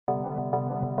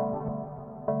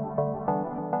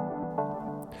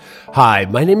Hi,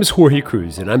 my name is Jorge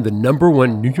Cruz, and I'm the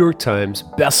 #1 New York Times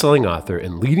bestselling author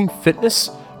and leading fitness,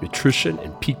 nutrition,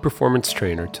 and peak performance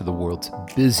trainer to the world's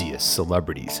busiest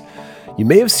celebrities. You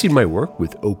may have seen my work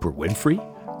with Oprah Winfrey,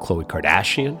 Khloe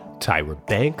Kardashian, Tyra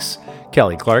Banks,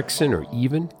 Kelly Clarkson, or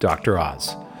even Dr.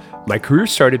 Oz. My career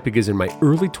started because in my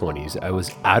early 20s, I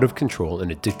was out of control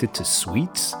and addicted to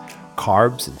sweets,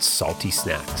 carbs, and salty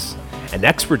snacks. And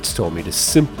experts told me to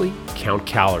simply count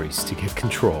calories to get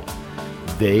control.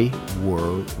 They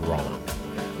were wrong.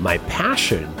 My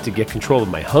passion to get control of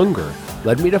my hunger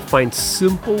led me to find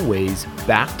simple ways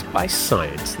backed by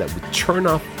science that would turn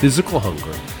off physical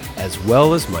hunger as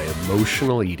well as my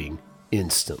emotional eating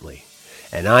instantly.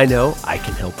 And I know I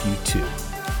can help you too.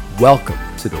 Welcome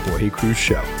to the Jorge Cruz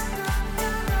Show.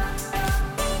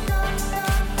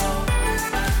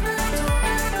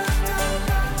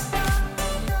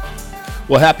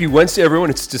 Well, happy Wednesday, everyone.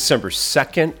 It's December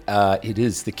 2nd. It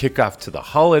is the kickoff to the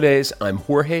holidays. I'm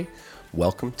Jorge.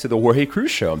 Welcome to the Jorge Cruz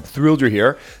Show. I'm thrilled you're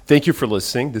here. Thank you for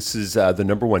listening. This is the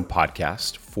 #1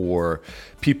 podcast for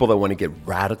people that want to get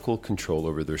radical control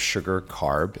over their sugar,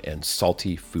 carb, and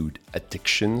salty food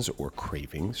addictions or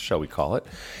cravings, shall we call it.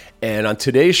 And on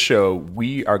today's show,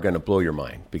 we are going to blow your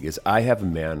mind because I have a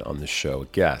man on the show, a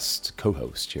guest,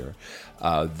 co-host here,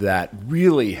 that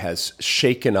really has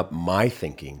shaken up my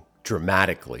thinking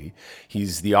dramatically.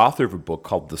 He's the author of a book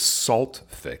called The Salt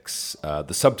Fix.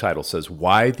 The subtitle says,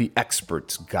 Why the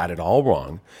Experts Got It All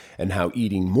Wrong and How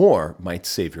Eating More Might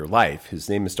Save Your Life. His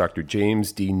name is Dr.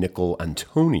 James D.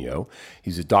 Nicolantonio.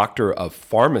 He's a doctor of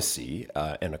pharmacy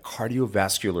and a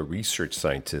cardiovascular research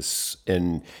scientist.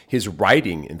 In his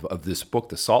writing of this book,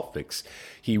 The Salt Fix,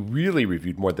 he really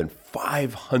reviewed more than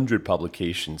 500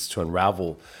 publications to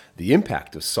unravel the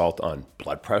impact of salt on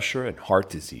blood pressure and heart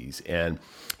disease. And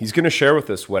he's going to share with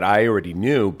us what I already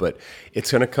knew, but it's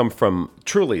going to come from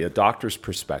truly a doctor's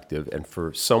perspective. And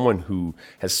for someone who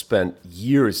has spent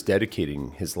years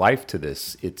dedicating his life to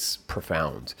this, it's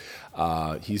profound.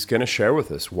 He's going to share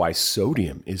with us why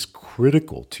sodium is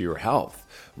critical to your health,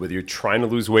 whether you're trying to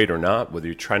lose weight or not, whether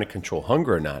you're trying to control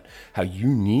hunger or not, how you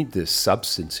need this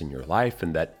substance in your life,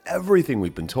 and that everything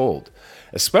we've been told,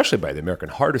 especially by the American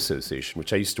Heart Association,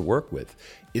 which I used to work with,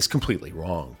 is completely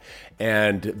wrong.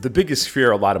 And the biggest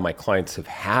fear a lot of my clients have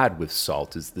had with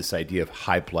salt is this idea of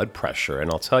high blood pressure.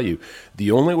 And I'll tell you,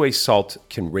 the only way salt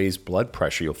can raise blood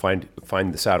pressure, you'll find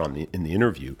this out in the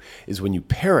interview, is when you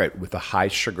pair it with a high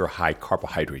sugar, high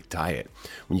carbohydrate diet.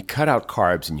 When you cut out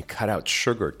carbs and you cut out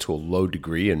sugar to a low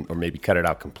degree, or maybe cut it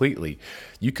out completely,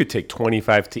 you could take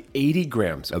 25 to 80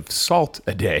 grams of salt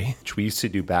a day, which we used to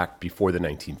do back before the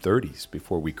 1930s,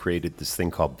 before we created this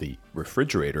thing called the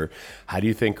refrigerator. How do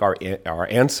you think our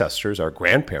ancestors, our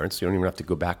grandparents, you don't even have to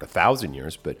go back 1,000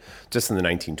 years, but just in the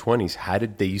 1920s, how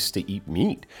did they used to eat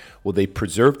meat? Well, they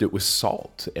preserved it with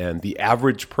salt. And the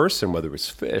average person, whether it was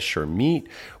fish or meat,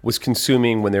 was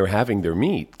consuming, when they were having their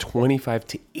meat, 25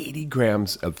 to 80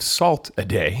 grams of salt a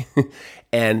day,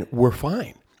 and we're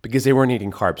fine, because they weren't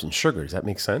eating carbs and sugar. Does that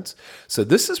make sense? So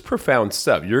this is profound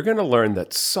stuff. You're going to learn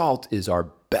that salt is our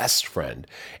best friend,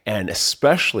 and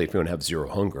especially if you want to have zero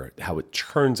hunger, how it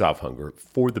turns off hunger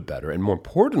for the better, and more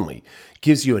importantly,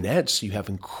 gives you an edge so you have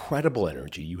incredible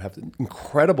energy. You have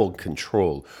incredible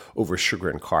control over sugar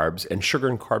and sugar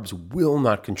and carbs will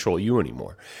not control you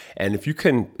anymore. And if you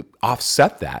can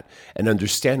offset that and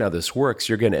understand how this works,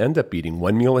 you're going to end up eating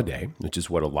one meal a day, which is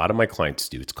what a lot of my clients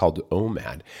do. It's called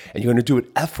OMAD, and you're going to do it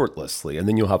effortlessly, and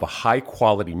then you'll have a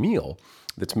high-quality meal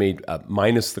that's made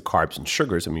minus the carbs and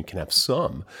sugars. I mean, you can have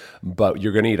some, but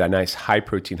you're going to eat a nice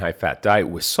high-protein, high-fat diet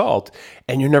with salt,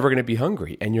 and you're never going to be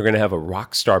hungry, and you're going to have a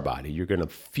rock star body. You're going to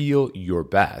feel your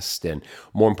best, and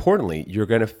more importantly, you're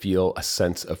going to feel a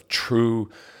sense of true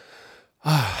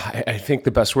I think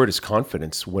the best word is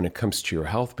confidence when it comes to your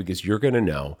health, because you're going to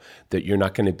know that you're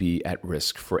not going to be at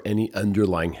risk for any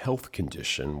underlying health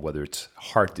condition, whether it's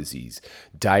heart disease,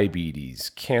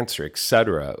 diabetes, cancer,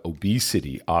 etc.,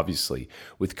 obesity, obviously,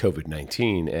 with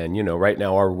COVID-19. And, right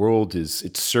now our world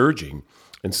it's surging.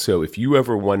 And so if you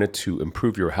ever wanted to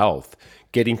improve your health,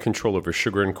 getting control over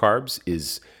sugar and carbs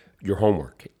is your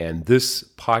homework. And this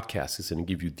podcast is going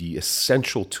to give you the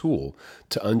essential tool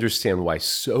to understand why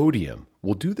sodium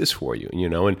will do this for you,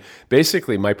 and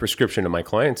basically my prescription to my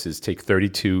clients is take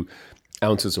 32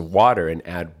 ounces of water and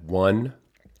add one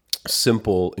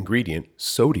simple ingredient,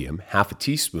 sodium, half a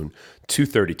teaspoon, to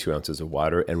 32 ounces of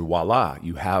water, and voila,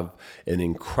 you have an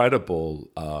incredible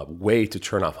way to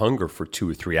turn off hunger for 2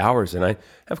 or 3 hours. And I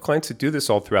have clients that do this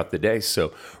all throughout the day.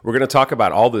 So we're going to talk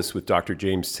about all this with Dr.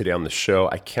 James today on the show.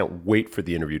 I can't wait for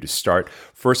the interview to start.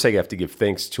 First, I have to give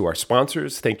thanks to our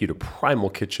sponsors. Thank you to Primal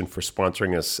Kitchen for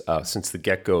sponsoring us since the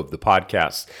get-go of the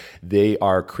podcast. They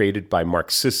are created by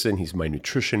Mark Sisson. He's my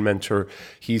nutrition mentor.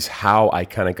 He's how I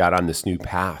kind of got on this new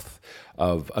path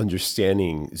of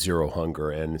understanding zero hunger.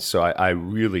 And so I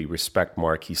really respect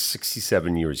Mark. He's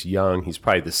 67 years young. He's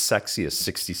probably the sexiest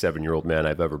 67-year-old man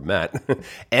I've ever met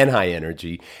and high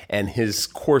energy. And his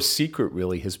core secret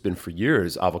really has been for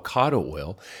years avocado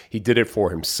oil. He did it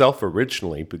for himself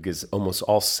originally because almost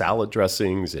all salad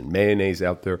dressings and mayonnaise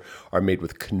out there are made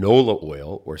with canola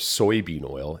oil or soybean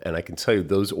oil. And I can tell you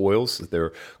those oils,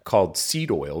 they're called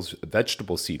seed oils,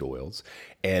 vegetable seed oils,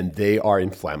 and they are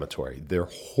inflammatory. They're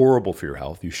horrible for your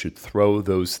health. You should throw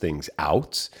those things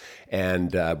out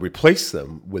and replace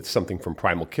them with something from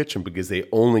Primal Kitchen because they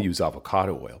only use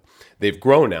avocado oil. They've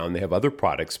grown now and they have other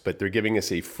products, but they're giving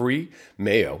us a free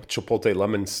mayo, chipotle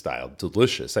lemon style,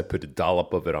 delicious. I put a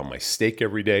dollop of it on my steak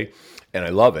every day and I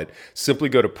love it. Simply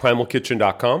go to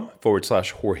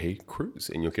primalkitchen.com/Jorge Cruz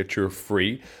and you'll get your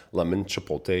free lemon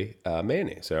chipotle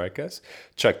mayonnaise. All right, guys?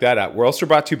 Check that out. We're also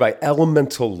brought to you by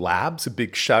Elemental Labs. A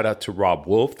big shout out to Rob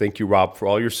Wolf. Thank you, Rob, for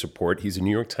all your support. He's a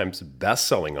New York Times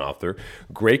best-selling author,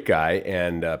 great guy,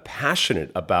 and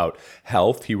passionate about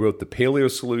health. He wrote The Paleo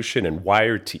Solution and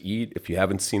Wired to Eat. If you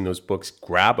haven't seen those books,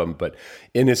 grab them. But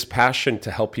in his passion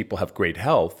to help people have great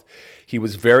health, he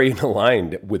was very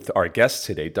aligned with our guest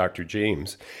today, Dr.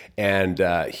 James, and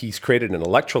he's created an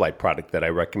electrolyte product that I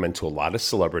recommend to a lot of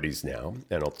celebrities now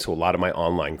and to a lot of my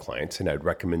online clients, and I'd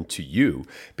recommend to you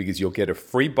because you'll get a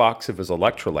free box of his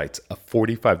electrolytes, a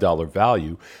 $45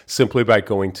 value, simply by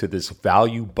going to this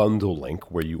value bundle link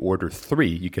where you order 3,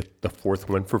 you get the 4th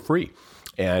one for free.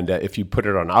 And if you put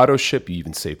it on auto ship, you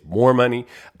even save more money.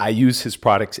 I use his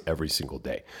products every single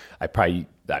day. I probably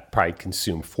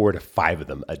consume 4 to 5 of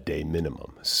them a day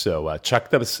minimum. So check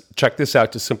this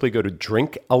out. Just simply go to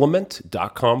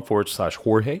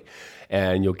drinkelement.com/Jorge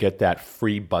and you'll get that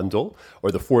free bundle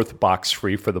or the 4th box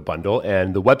free for the bundle.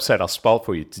 And the website, I'll spell it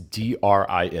for you. It's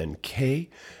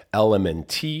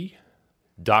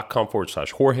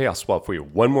drinkelement.com/Jorge. I'll spell it for you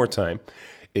one more time.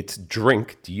 It's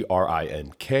drink,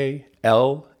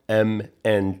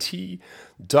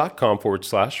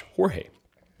 DRINKLMNT.com/Jorge.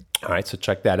 All right, so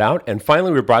check that out. And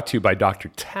finally, we're brought to you by Dr.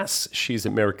 Tess. She's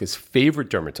America's favorite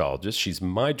dermatologist. She's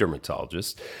my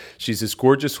dermatologist. She's this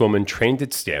gorgeous woman trained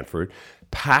at Stanford,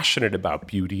 passionate about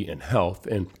beauty and health.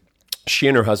 And she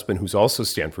and her husband, who's also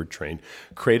Stanford trained,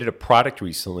 created a product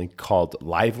recently called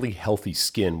Lively Healthy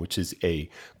Skin, which is a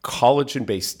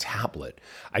collagen-based tablet.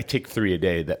 I take 3 a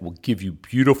day that will give you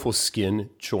beautiful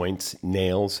skin, joints,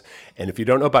 nails. And if you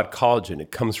don't know about collagen, it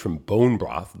comes from bone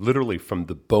broth, literally from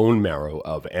the bone marrow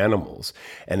of animals.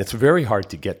 And it's very hard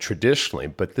to get traditionally,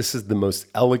 but this is the most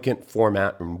elegant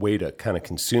format and way to kind of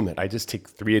consume it. I just take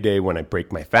 3 a day when I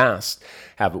break my fast,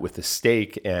 have it with a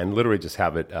steak, and literally just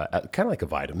have it kind of like a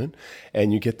vitamin.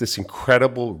 And you get this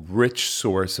incredible, rich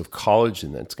source of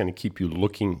collagen that's going to keep you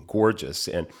looking gorgeous.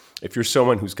 And if you're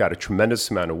someone who's got a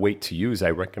tremendous amount of weight to use, I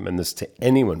recommend this to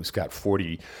anyone who's got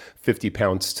 40, 50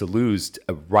 pounds to lose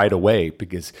right away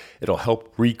because it'll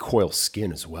help recoil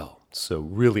skin as well. So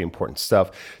really important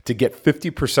stuff. To get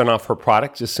 50% off her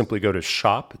product, just simply go to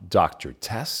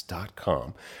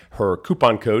shopdrtess.com. Her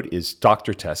coupon code is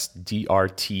DrTess,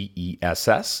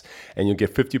 DRTESS, and you'll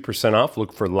get 50% off.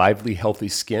 Look for Lively Healthy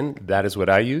Skin. That is what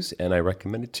I use, and I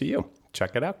recommend it to you.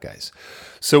 Check it out, guys.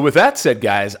 So with that said,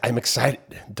 guys, I'm excited.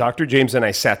 Dr. James and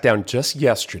I sat down just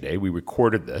yesterday. We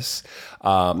recorded this.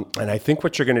 And I think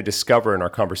what you're going to discover in our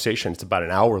conversation, it's about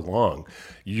an hour long,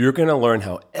 you're going to learn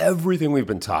how everything we've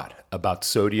been taught about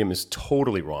sodium is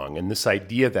totally wrong. And this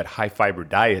idea that high-fiber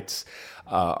diets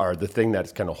are the thing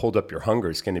that's going to hold up your hunger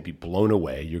is going to be blown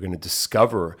away. You're going to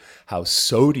discover how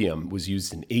sodium was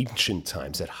used in ancient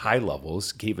times at high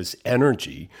levels, gave us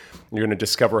energy. You're going to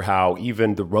discover how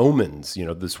even the Romans,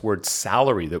 this word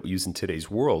salary that we use in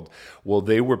today's world, well,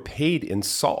 they were paid in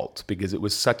salt because it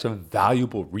was such a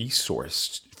valuable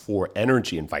resource for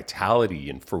energy and vitality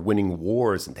and for winning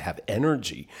wars and to have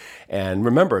energy. And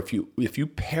remember, if you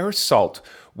pair salt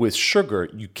with sugar,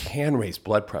 you can raise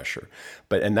blood pressure.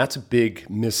 And that's a big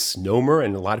misnomer,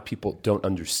 and a lot of people don't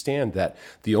understand that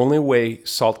the only way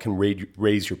salt can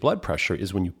raise your blood pressure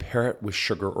is when you pair it with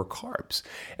sugar or carbs.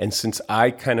 And since I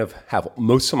kind of have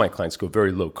most of my clients go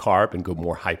very low carb and go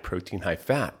more high protein, high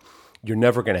fat, you're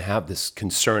never going to have this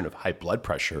concern of high blood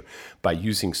pressure by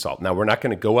using salt. Now, we're not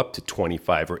going to go up to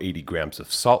 25 or 80 grams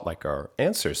of salt like our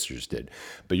ancestors did,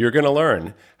 but you're going to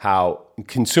learn how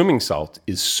consuming salt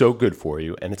is so good for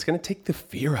you, and it's going to take the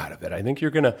fear out of it. I think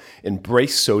you're going to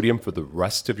embrace sodium for the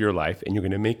rest of your life, and you're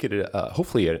going to make it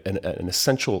hopefully an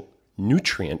essential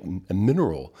nutrient, a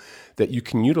mineral that you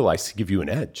can utilize to give you an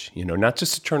edge, not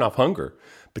just to turn off hunger,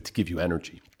 but to give you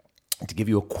energy, to give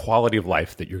you a quality of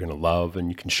life that you're going to love, and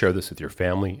you can share this with your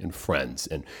family and friends.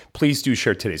 And please do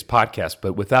share today's podcast.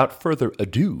 But without further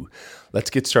ado,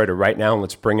 let's get started right now, and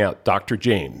let's bring out Dr.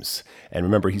 James. And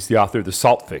remember, he's the author of The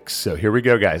Salt Fix. So here we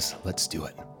go, guys. Let's do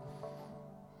it.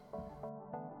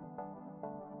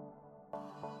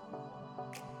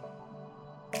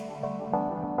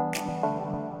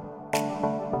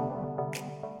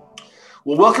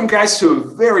 Well, welcome, guys, to a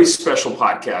very special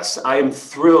podcast. I am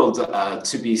thrilled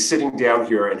to be sitting down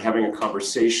here and having a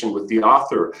conversation with the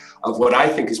author of what I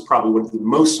think is probably one of the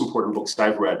most important books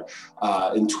I've read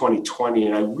in 2020.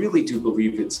 And I really do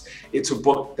believe it's a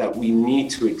book that we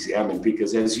need to examine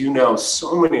because, as you know,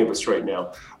 so many of us right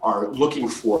now are looking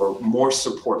for more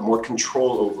support, more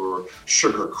control over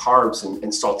sugar, carbs,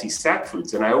 and salty snack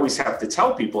foods. And I always have to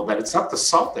tell people that it's not the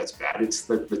salt that's bad, it's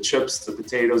the chips, the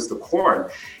potatoes, the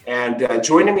corn. And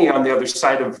joining me on the other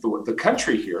side of the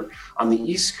country here on the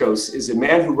East Coast is a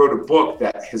man who wrote a book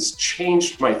that has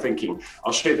changed my thinking.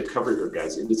 I'll show you the cover here,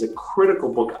 guys. It is a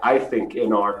critical book, I think,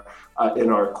 in our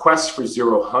quest for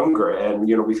zero hunger. And,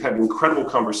 we've had incredible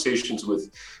conversations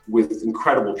with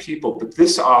incredible people, but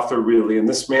this author really, and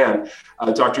this man,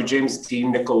 Dr. James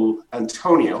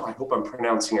DiNicolantonio, I hope I'm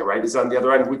pronouncing it right, is on the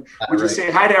other end. Would you say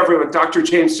hi to everyone? Dr.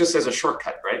 James, just as a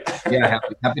shortcut, right? Yeah,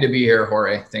 happy to be here,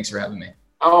 Jorge. Thanks for having me.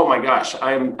 Oh my gosh,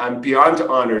 I'm beyond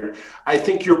honored. I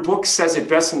think your book says it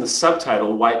best in the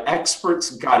subtitle, Why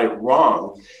Experts Got It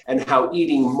Wrong and How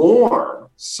Eating More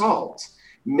Salt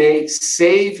May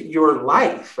Save Your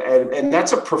Life. And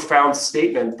that's a profound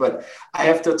statement, but I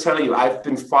have to tell you, I've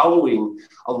been following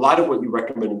a lot of what you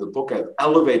recommend in the book. I've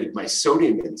elevated my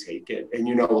sodium intake.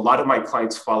 And a lot of my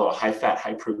clients follow a high-fat,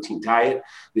 high-protein diet.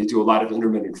 They do a lot of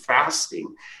intermittent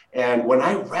fasting. And when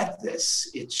I read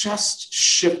this, it just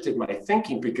shifted my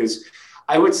thinking because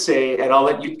I would say, and I'll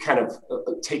let you kind of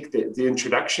take the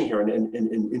introduction here and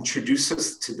introduce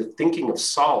us to the thinking of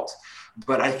salt.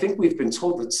 But I think we've been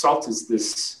told that salt is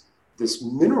this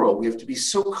mineral we have to be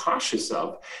so cautious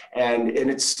of, and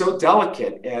it's so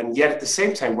delicate, and yet at the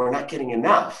same time, we're not getting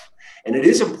enough. And it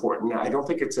is important. I don't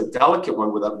think it's a delicate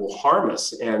one that will harm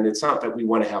us. And it's not that we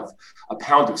want to have a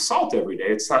pound of salt every day.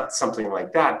 It's not something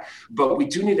like that. But we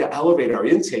do need to elevate our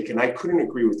intake. And I couldn't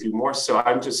agree with you more. So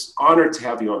I'm just honored to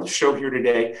have you on the show here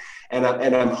today. And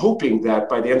I'm hoping that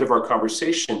by the end of our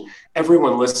conversation,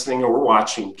 everyone listening or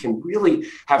watching can really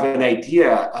have an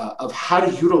idea of how to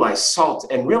utilize salt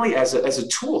and really as a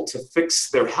tool to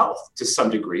fix their health to some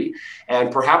degree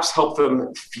and perhaps help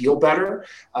them feel better,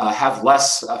 have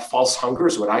less false hunger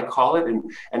is what I call it.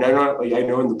 And I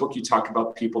know in the book you talk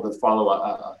about people that follow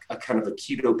a kind of a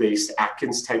keto-based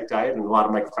Atkins type diet, and a lot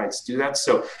of my clients do that.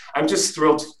 So I'm just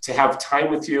thrilled to have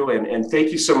time with you, and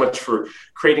thank you so much for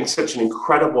creating such an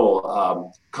incredible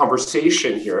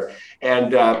conversation here.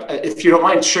 And if you don't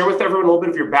mind, share with everyone a little bit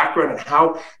of your background and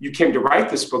how you came to write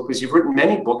this book, because you've written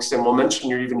many books, and we'll mention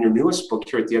your newest book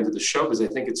here at the end of the show, because I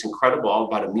think it's incredible, all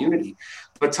about immunity.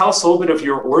 But tell us a little bit of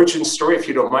your origin story, if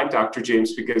you don't mind, Dr.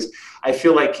 James, because I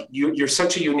feel like you're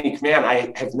such a unique man.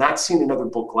 I have not seen another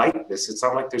book like this. It's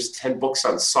not like there's 10 books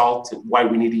on salt and why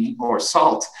we need to eat more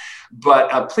salt.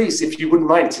 But please, if you wouldn't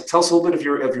mind, tell us a little bit of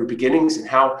your beginnings and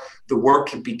how the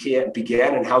work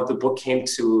began and how the book came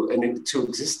to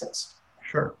existence.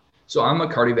 Sure. So I'm a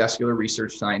cardiovascular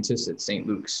research scientist at St.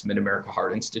 Luke's Mid-America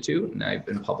Heart Institute, and I've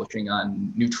been publishing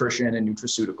on nutrition and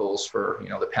nutraceuticals for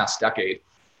the past decade.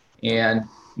 And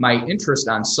my interest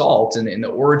on salt and the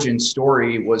origin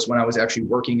story was when I was actually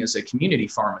working as a community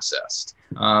pharmacist.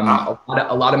 A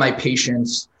lot of my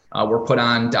patients were put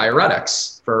on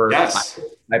diuretics for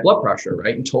high blood pressure,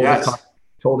 right? And told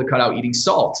to cut out eating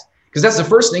salt. Because that's the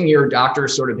first thing your doctor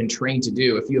has sort of been trained to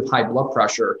do. If you have high blood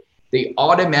pressure, they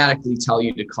automatically tell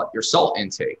you to cut your salt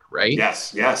intake, right?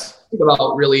 Yes. Think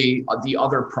about really the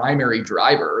other primary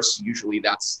drivers. Usually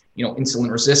that's, insulin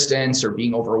resistance or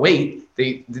being overweight.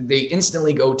 They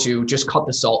instantly go to just cut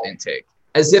the salt intake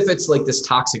as if it's like this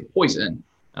toxic poison,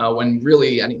 when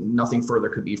really nothing further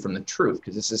could be from the truth,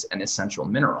 because this is an essential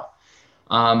mineral.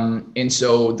 And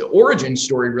so the origin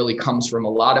story really comes from a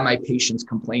lot of my patients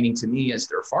complaining to me as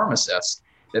their pharmacist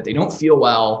that they don't feel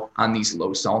well on these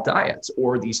low salt diets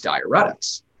or these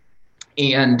diuretics.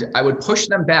 And I would push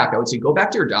them back. I would say, go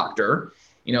back to your doctor,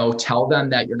 tell them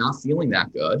that you're not feeling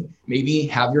that good, maybe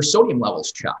have your sodium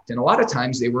levels checked. And a lot of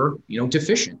times they were,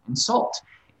 deficient in salt.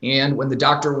 And when the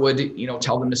doctor would,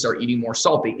 tell them to start eating more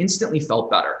salt, they instantly felt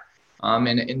better.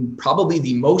 And probably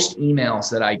the most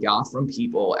emails that I got from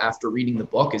people after reading the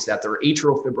book is that their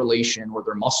atrial fibrillation or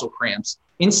their muscle cramps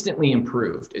instantly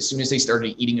improved as soon as they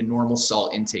started eating a normal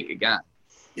salt intake again.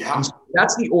 Yeah. And so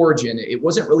that's the origin. It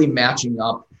wasn't really matching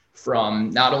up from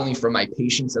not only from my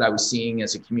patients that I was seeing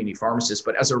as a community pharmacist,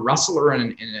 but as a wrestler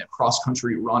and a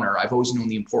cross-country runner, I've always known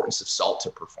the importance of salt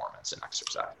to performance and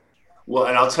exercise. Well,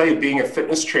 and I'll tell you, being a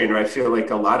fitness trainer, I feel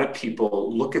like a lot of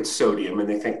people look at sodium and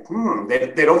they think,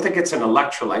 they don't think it's an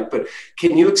electrolyte. But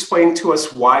can you explain to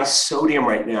us why sodium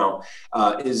right now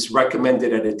is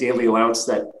recommended at a daily allowance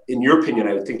that, in your opinion,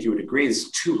 I would think you would agree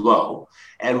is too low?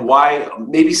 And why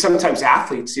maybe sometimes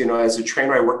athletes, as a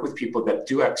trainer, I work with people that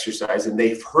do exercise and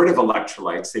they've heard of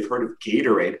electrolytes, they've heard of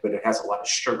Gatorade, but it has a lot of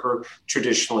sugar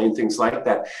traditionally and things like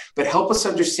that. But help us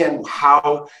understand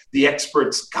how the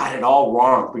experts got it all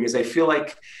wrong, because I feel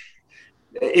like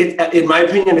in my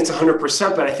opinion, it's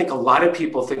 100%, but I think a lot of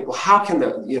people think, well, how can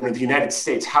the United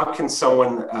States, how can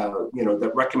someone,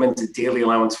 that recommends a daily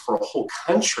allowance for a whole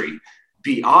country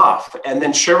be off? And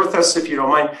then share with us, if you don't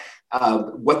mind,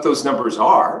 what those numbers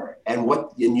are and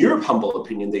what, in your humble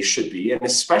opinion, they should be. And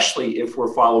especially if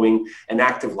we're following an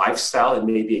active lifestyle and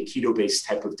maybe a keto-based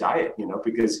type of diet,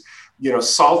 because,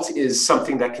 salt is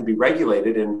something that can be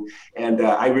regulated. And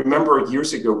I remember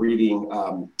years ago reading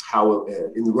how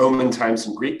in the Roman times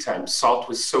and Greek times, salt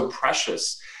was so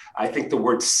precious. I think the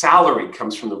word salary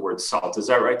comes from the word salt. Is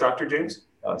that right, Dr. James?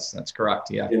 Yes, that's correct.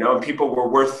 Yeah. And people were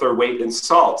worth their weight in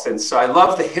salt. And so I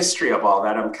love the history of all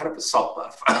that. I'm kind of a salt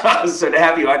buff. So to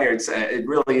have you on here, it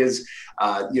really is,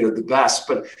 the best.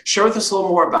 But share with us a little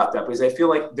more about that, because I feel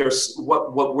like there's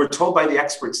what we're told by the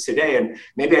experts today, and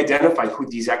maybe identify who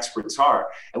these experts are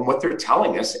and what they're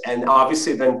telling us. And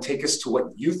obviously then take us to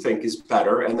what you think is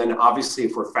better. And then obviously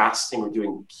if we're fasting or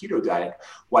doing keto diet,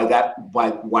 why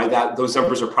those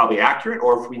numbers are probably accurate,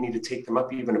 or if we need to take them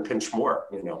up even a pinch more,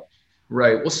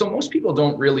 Right. Well, so most people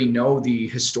don't really know the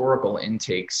historical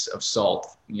intakes of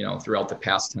salt, throughout the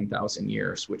past 10,000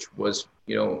 years, which was,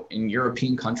 in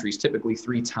European countries, typically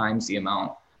 3 times the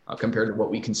amount compared to what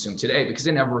we consume today, because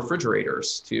they didn't have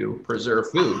refrigerators to preserve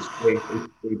foods.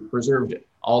 They preserved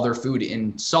all their food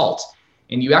in salt.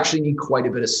 And you actually need quite a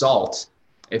bit of salt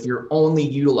if you're only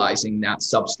utilizing that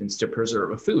substance to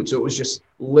preserve a food. So it was just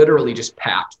literally just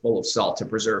packed full of salt to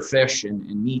preserve fish and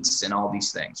meats and all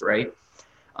these things, right?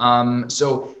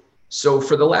 So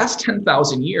for the last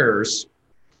 10,000 years,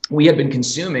 we had been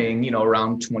consuming,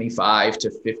 around 25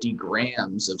 to 50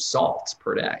 grams of salt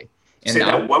per day. And say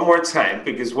that one more time,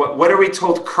 because what are we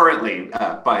told currently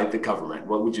by the government?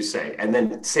 What would you say? And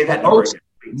then say that number again,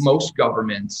 please. Most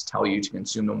governments tell you to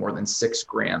consume no more than 6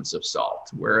 grams of salt,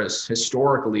 whereas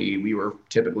historically we were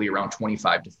typically around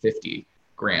 25 to 50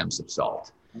 grams of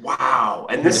salt. Wow.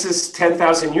 And this is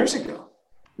 10,000 years ago.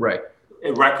 Right.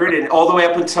 A record, and all the way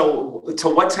up until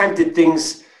what time did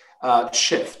things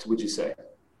shift, would you say?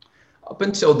 Up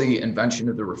until the invention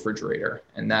of the refrigerator.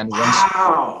 And then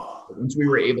once we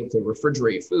were able to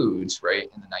refrigerate foods, right,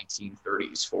 in the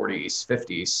 1930s, 40s,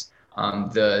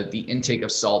 50s, the intake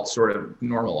of salt sort of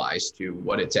normalized to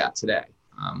what it's at today,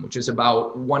 which is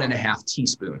about 1.5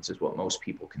 teaspoons is what most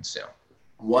people consume.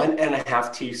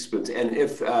 1.5 teaspoons. And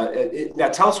if now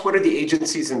tell us, what are the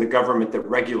agencies in the government that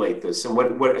regulate this, and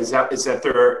what is that? Is that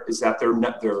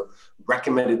their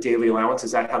recommended daily allowance?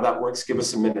 Is that how that works? Give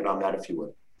us a minute on that, if you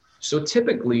would. So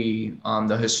typically,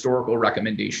 the historical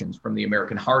recommendations from the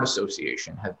American Heart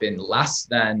Association have been less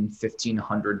than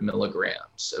 1,500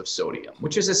 milligrams of sodium,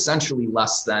 which is essentially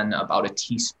less than about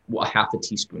half a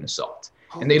teaspoon of salt.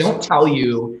 And they don't tell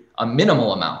you a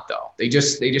minimal amount, though. They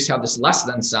just have this less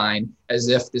than sign as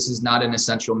if this is not an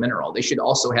essential mineral. They should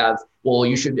also have, well,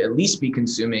 you should at least be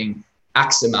consuming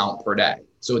X amount per day.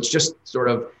 So it's just sort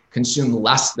of consume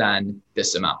less than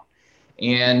this amount.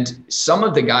 And some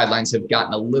of the guidelines have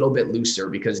gotten a little bit looser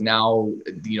because now,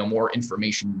 more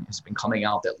information has been coming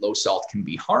out that low salt can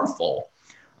be harmful.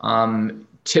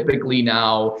 Typically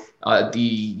now,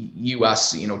 the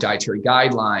U.S. dietary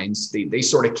guidelines, they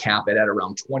sort of cap it at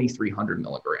around 2,300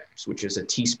 milligrams, which is a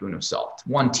teaspoon of salt,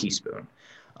 1 teaspoon.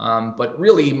 But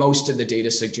really, most of the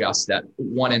data suggests that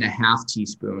 1.5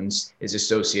 teaspoons is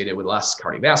associated with less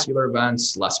cardiovascular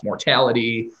events, less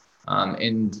mortality,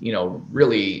 and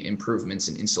really improvements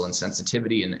in insulin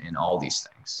sensitivity and all these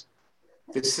things.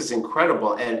 This is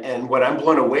incredible, and what I'm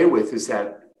blown away with is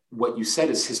that what you said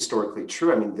is historically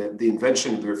true. I mean, the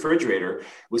invention of the refrigerator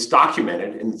was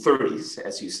documented in the 30s,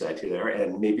 as you said there,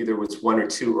 and maybe there was one or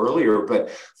two earlier, but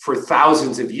for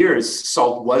thousands of years,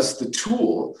 salt was the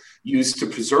tool used to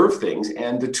preserve things.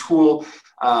 And the tool,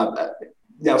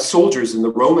 now soldiers in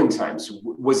the Roman times,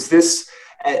 was this,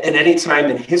 at any time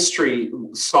in history,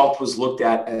 salt was looked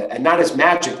at, and not as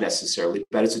magic necessarily,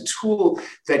 but as a tool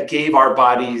that gave our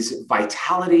bodies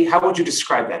vitality. How would you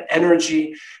describe that?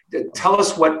 Energy. Tell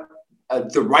us what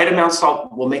the right amount of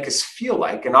salt will make us feel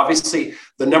like. And obviously,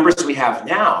 the numbers we have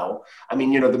now, I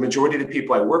mean, the majority of the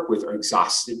people I work with are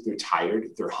exhausted, they're tired,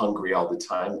 they're hungry all the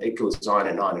time. It goes on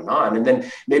and on and on. And then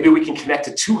maybe we can connect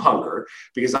it to hunger,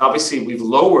 because obviously we've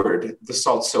lowered the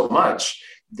salt so much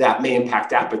that may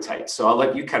impact appetite. So I'll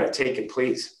let you kind of take it,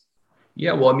 please.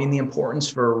 Yeah, well, I mean, the importance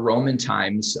for Roman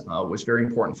times was very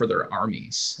important for their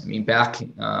armies. I mean, back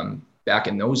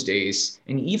in those days,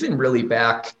 and even really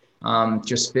back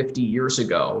just 50 years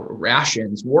ago,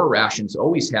 war rations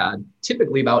always had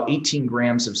typically about 18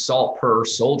 grams of salt per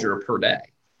soldier per day.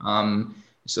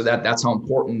 So that's how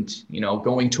important,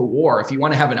 going to war. If you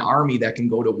want to have an army that can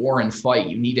go to war and fight,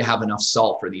 you need to have enough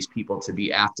salt for these people to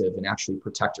be active and actually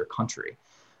protect your country.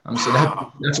 So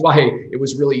that's why it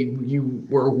was really, you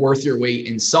were worth your weight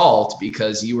in salt,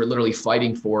 because you were literally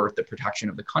fighting for the protection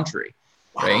of the country,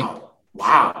 right?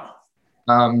 Wow.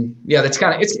 Yeah, that's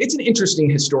it's an interesting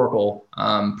historical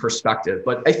perspective.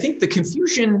 But I think the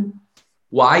confusion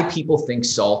why people think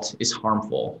salt is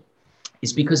harmful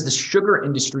is because the sugar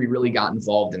industry really got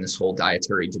involved in this whole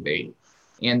dietary debate,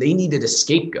 and they needed a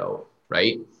scapegoat,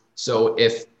 right? So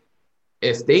if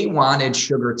they wanted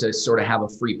sugar to sort of have a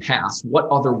free pass, what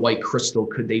other white crystal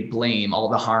could they blame all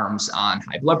the harms on?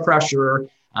 High blood pressure,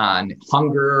 on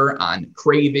hunger, on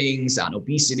cravings, on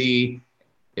obesity?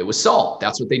 It was salt.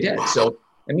 That's what they did. So,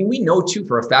 I mean, we know too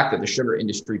for a fact that the sugar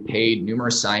industry paid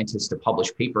numerous scientists to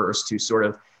publish papers to sort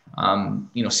of,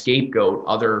 scapegoat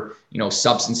other,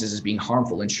 substances as being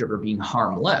harmful and sugar being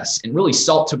harmless. And really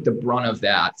salt took the brunt of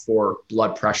that for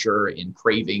blood pressure and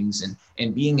cravings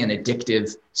and being an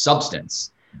addictive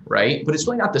substance, right? But it's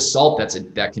really not the salt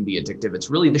that can be addictive. It's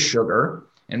really the sugar.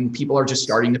 And people are just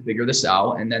starting to figure this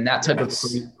out. And then that type of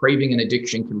craving and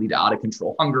addiction can lead to out of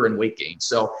control hunger and weight gain.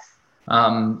 So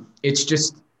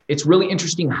it's really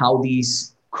interesting how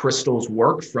these crystals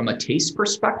work from a taste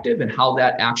perspective and how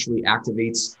that actually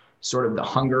activates sort of the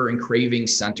hunger and craving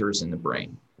centers in the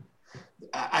brain.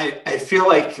 I feel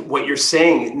like what you're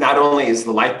saying not only is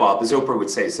the light bulb, as Oprah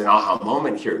would say, it's an aha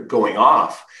moment here going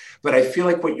off, but I feel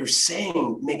like what you're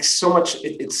saying makes so much,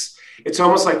 it's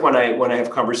almost like when I have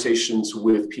conversations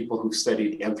with people who've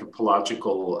studied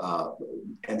anthropological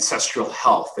ancestral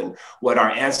health and what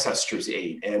our ancestors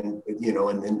ate, and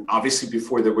then obviously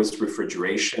before there was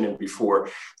refrigeration and before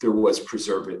there was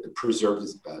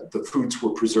the foods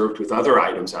were preserved with other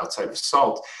items outside of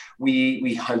salt.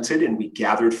 We hunted and we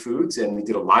gathered foods, and we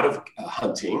did a lot of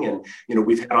hunting. And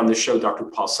we've had on the show Dr.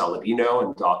 Paul Saladino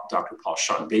and Dr. Paul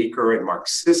Sean Baker and Mark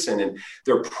Sisson, and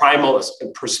their primal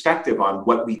perspective on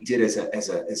what we did as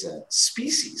a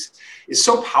species is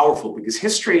so powerful, because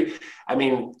history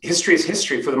is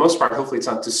history for the most part. Hopefully it's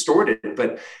not distorted,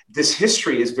 but this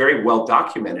history is very well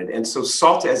documented. And so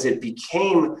salt, as it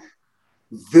became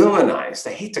villainized,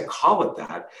 I hate to call it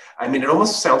that. I mean, it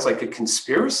almost sounds like a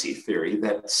conspiracy theory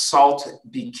that salt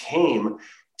became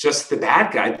just the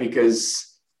bad guy, because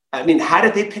how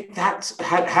did they pick that?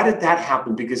 How did that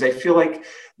happen? Because I feel like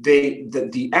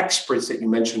the experts that you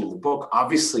mentioned in the book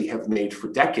obviously have made for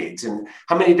decades. And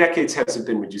how many decades has it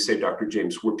been, would you say, Dr.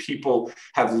 James, where people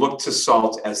have looked to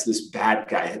salt as this bad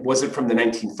guy? Was it from the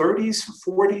 1930s,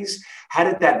 40s? How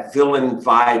did that villain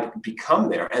vibe become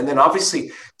there? And then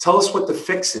obviously tell us what the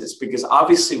fix is, because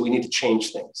obviously we need to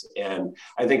change things. And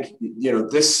I think,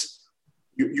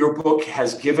 your book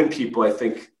has given people, I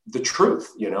think, the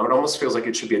truth. It almost feels like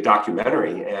it should be a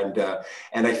documentary,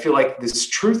 and I feel like this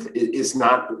truth is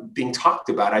not being talked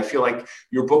about. I feel like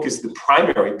your book is the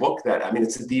primary book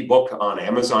it's the book on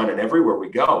Amazon and everywhere we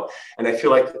go. And I feel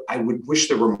like I would wish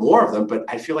there were more of them, but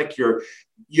I feel like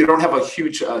you don't have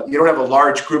a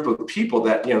large group of people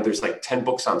that, there's like 10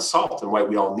 books on salt and why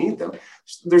we all need them.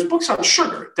 There's books on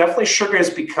sugar. Definitely sugar has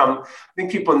become, I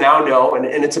think people now know, and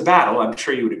it's a battle. I'm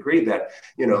sure you would agree that,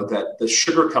 that the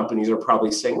sugar companies are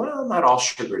probably saying, well, not all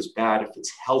sugar is bad if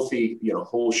it's healthy,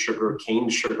 whole sugar, cane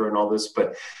sugar and all this.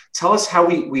 But tell us how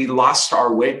we lost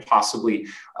our way possibly,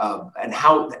 and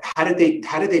how did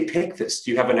they pick this?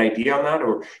 Do you have an idea on that?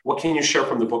 Or what can you share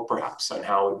from the book perhaps on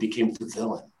how it became the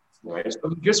villain? Right.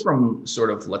 So just from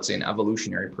sort of, let's say, an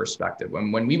evolutionary perspective,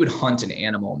 when we would hunt an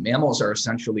animal, mammals are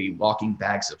essentially walking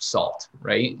bags of salt,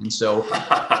 right? And so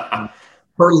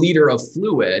per liter of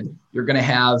fluid, you're going to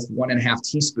have 1.5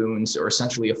 teaspoons or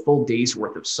essentially a full day's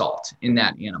worth of salt in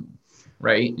that animal,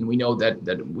 right? And we know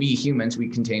that we humans, we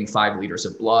contain 5 liters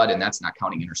of blood, and that's not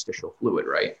counting interstitial fluid,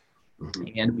 right?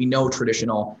 Mm-hmm. And we know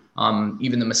traditional,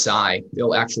 even the Maasai,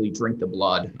 they'll actually drink the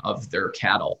blood of their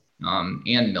cattle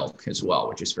and milk as well,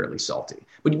 which is fairly salty.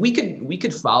 But we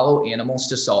could follow animals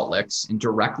to salt licks and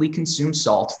directly consume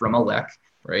salt from a lick,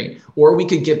 right? Or we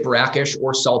could get brackish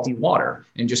or salty water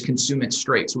and just consume it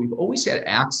straight. So we've always had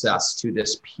access to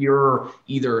this pure,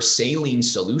 either saline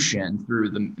solution through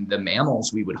the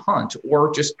mammals we would hunt,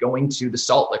 or just going to the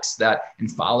salt licks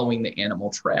and following the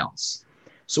animal trails.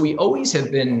 So we always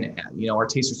have been, our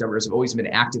taste receptors have always been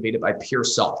activated by pure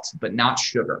salt, but not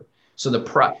sugar. So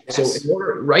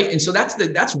right. And so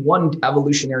that's one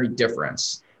evolutionary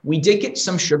difference. We did get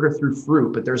some sugar through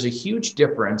fruit, but there's a huge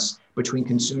difference between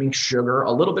consuming sugar,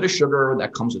 a little bit of sugar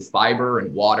that comes with fiber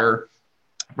and water,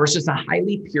 versus a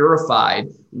highly purified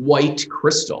white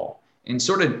crystal. And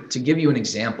sort of to give you an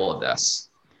example of this,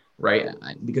 right?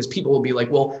 Because people will be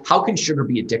like, well, how can sugar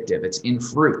be addictive? It's in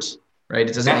fruit, right?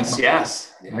 It doesn't.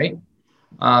 Yes. Right.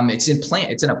 It's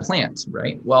in a plant,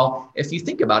 right? Well, if you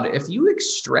think about it, if you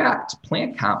extract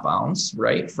plant compounds,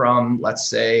 right, from, let's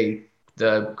say,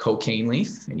 the cocaine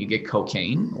leaf, and you get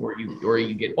cocaine, or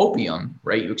you get opium,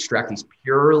 right? You extract these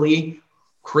purely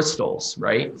crystals,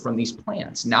 right, from these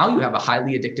plants. Now you have a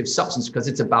highly addictive substance because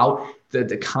it's about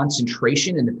the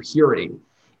concentration and the purity.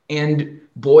 And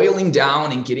boiling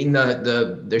down and getting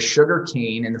the sugar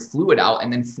cane and the fluid out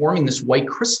and then forming this white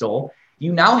crystal,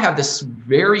 you now have this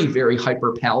very, very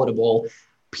hyperpalatable,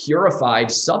 purified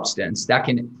substance that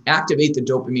can activate the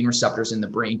dopamine receptors in the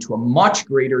brain to a much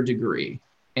greater degree.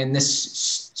 And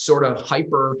this sort of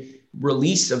hyper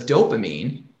release of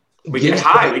dopamine. We get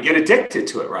high, we get addicted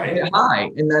to it, right? Get high.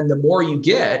 And then the more you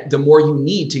get, the more you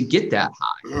need to get that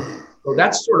high. So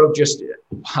that's sort of just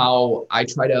how I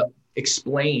try to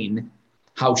explain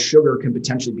how sugar can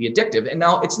potentially be addictive. And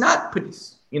now it's not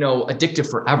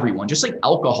addictive for everyone, just like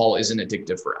alcohol isn't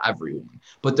addictive for everyone.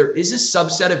 But there is a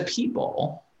subset of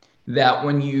people that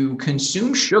when you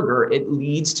consume sugar, it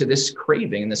leads to this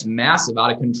craving and this massive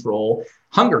out of control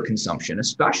hunger consumption,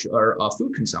 especially or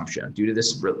food consumption due to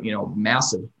this,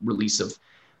 massive release of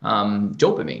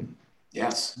dopamine.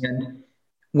 Yes. And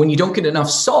when you don't get enough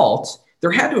salt,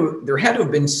 there had to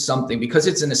have been something, because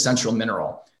it's an essential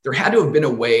mineral. There had to have been a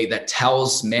way that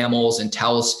tells mammals and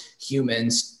tells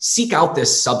humans, seek out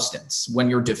this substance when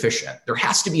you're deficient. There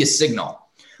has to be a signal.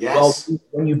 Yes. Well,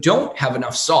 when you don't have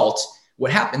enough salt,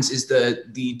 what happens is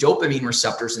the dopamine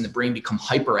receptors in the brain become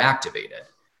hyperactivated.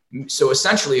 So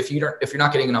essentially, if you're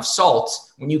not getting enough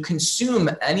salt, when you consume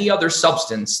any other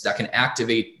substance that can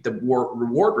activate the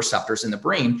reward receptors in the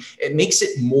brain, it makes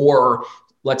it more,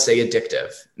 let's say,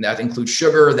 addictive. And that includes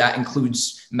sugar, that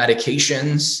includes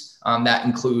medications, that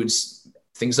includes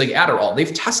things like Adderall.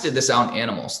 They've tested this out in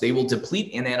animals. They will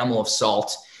deplete an animal of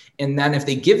salt. And then if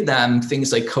they give them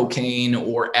things like cocaine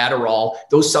or Adderall,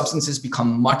 those substances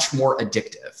become much more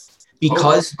addictive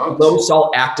because low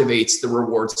salt activates the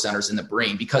reward centers in the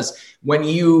brain. Because when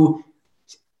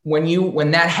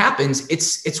that happens,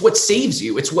 it's what saves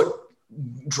you. It's what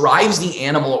drives the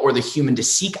animal or the human to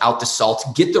seek out the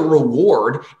salt, get the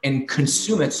reward, and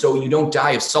consume it so you don't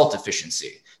die of salt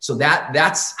deficiency. So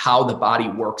that's how the body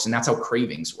works, and that's how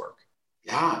cravings work.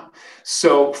 Yeah.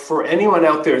 So for anyone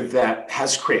out there that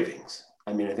has cravings,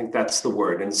 I think that's the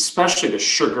word, and especially to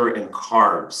sugar and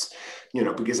carbs,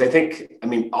 because I think,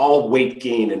 all weight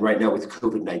gain, and right now with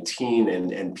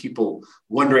COVID-19 and people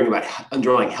wondering about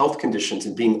underlying health conditions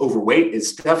and being overweight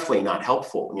is definitely not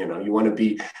helpful. You want to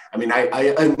be,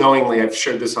 I unknowingly, I've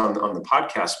shared this on the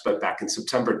podcast, but back in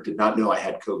September, did not know I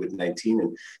had COVID-19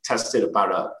 and tested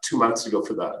about 2 months ago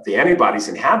for the antibodies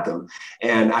and had them.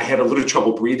 And I had a little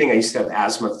trouble breathing. I used to have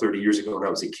asthma 30 years ago when I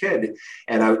was a kid.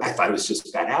 And I thought it was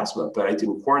just bad asthma, but I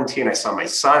didn't quarantine. I saw my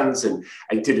sons and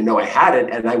I didn't know I had it.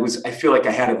 And I feel like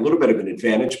I had a little bit of an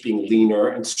advantage being leaner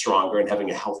and stronger and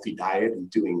having a healthy diet and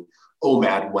doing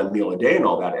OMAD 1 meal a day and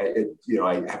all that.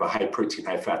 I have a high protein,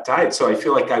 high fat diet. So I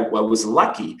feel like I was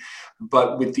lucky.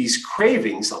 But with these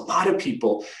cravings, a lot of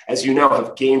people, as you know,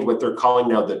 have gained what they're calling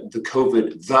now the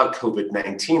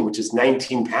COVID-19, which is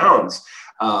 19 pounds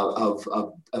of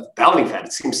belly fat.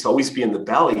 It seems to always be in the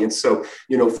belly. And so,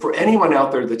 for anyone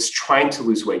out there that's trying to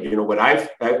lose weight, what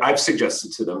I've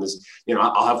suggested to them is,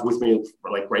 I'll have with me,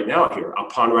 like right now here,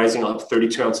 upon rising, I'll have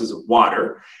 32 ounces of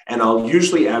water, and I'll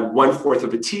usually add 1/4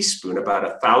 of a teaspoon, about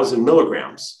 1,000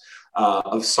 milligrams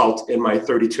of salt in my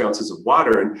 32 ounces of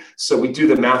water. And so we do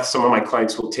the math. Some of my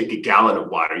clients will take a gallon of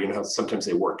water. You know how sometimes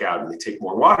they work out and they take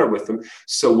more water with them.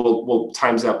 So we'll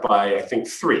times that by, I think,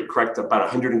 3, correct? About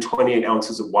 128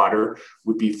 ounces of water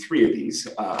would be 3 of these,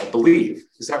 I believe.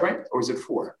 Is that right? Or is it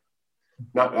 4?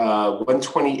 Not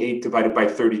 128 divided by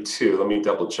 32. Let me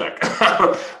double check.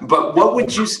 But what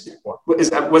would you,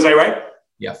 was I right?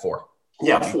 Yeah, 4.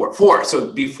 Yeah, 4. So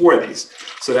it'd be 4 of these.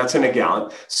 So that's in a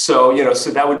gallon. So, so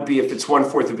that would be, if it's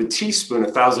 1/4 of a teaspoon,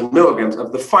 1,000 milligrams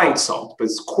of the fine salt. But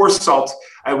it's coarse salt.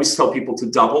 I always tell people to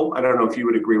double. I don't know if you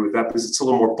would agree with that, because it's a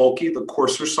little more bulky, the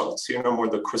coarser salts, more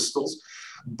the crystals.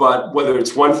 But whether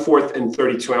it's 1/4 and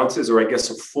 32 ounces, or I guess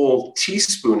a full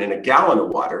teaspoon in a gallon of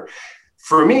water,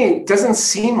 for me, it doesn't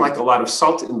seem like a lot of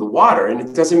salt in the water, and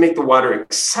it doesn't make the water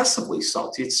excessively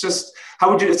salty. It's just,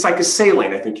 it's like a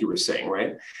saline, I think you were saying,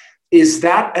 right? Is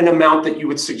that an amount that you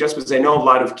would suggest? Because I know a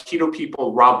lot of keto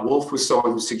people, Rob Wolf was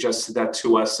someone who suggested that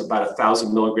to us, about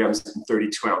 1,000 milligrams in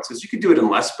 32 ounces. You could do it in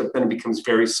less, but then it becomes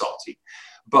very salty.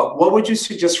 But what would you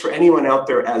suggest for anyone out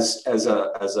there as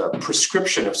a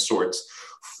prescription of sorts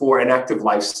for an active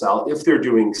lifestyle, if they're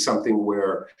doing something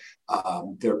where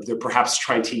they're perhaps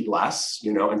trying to eat less,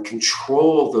 and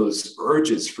control those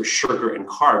urges for sugar and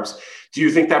carbs? Do you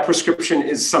think that prescription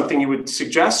is something you would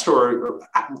suggest, or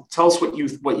tell us what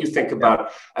you think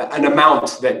about an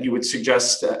amount that you would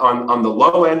suggest on the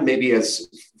low end, maybe as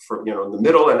for, in the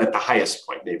middle, and at the highest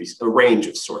point, maybe a range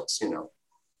of sorts,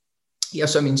 Yeah,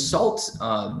 so salt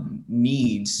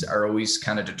needs are always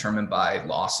kind of determined by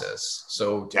losses.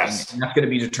 So yes. And that's going to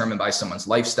be determined by someone's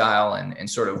lifestyle and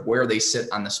sort of where they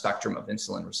sit on the spectrum of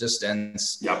insulin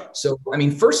resistance. Yep. So,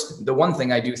 first, the one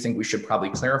thing I do think we should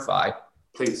probably clarify,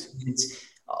 please, is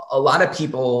a lot of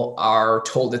people are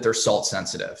told that they're salt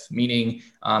sensitive, meaning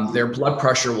their blood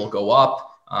pressure will go up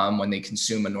when they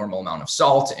consume a normal amount of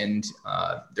salt, and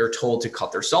they're told to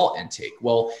cut their salt intake.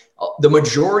 Well, the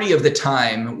majority of the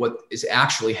time, what is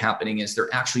actually happening is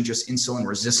they're actually just insulin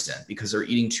resistant because they're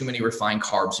eating too many refined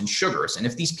carbs and sugars. And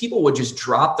if these people would just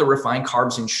drop the refined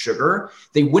carbs and sugar,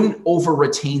 they wouldn't over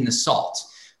retain the salt.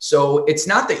 So it's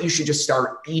not that you should just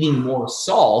start eating more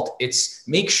salt. It's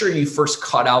make sure you first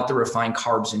cut out the refined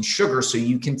carbs and sugar so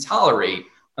you can tolerate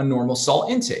a normal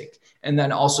salt intake. And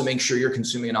then also make sure you're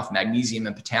consuming enough magnesium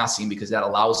and potassium, because that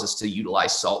allows us to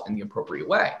utilize salt in the appropriate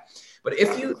way. But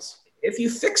if you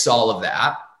fix all of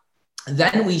that,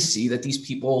 then we see that these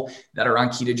people that are on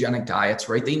ketogenic diets,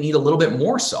 right, they need a little bit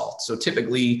more salt. So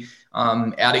typically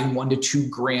adding 1 to 2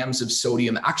 grams of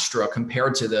sodium extra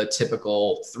compared to the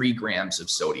typical 3 grams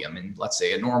of sodium in, let's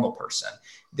say, a normal person,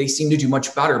 they seem to do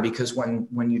much better, because when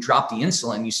you drop the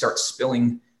insulin, you start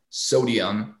spilling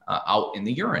sodium out in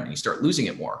the urine, and you start losing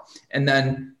it more. And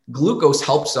then glucose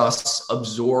helps us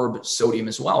absorb sodium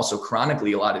as well. So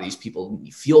chronically, a lot of these people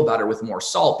feel better with more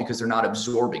salt because they're not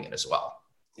absorbing it as well.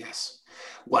 Yes.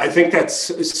 Well, I think that's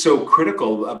so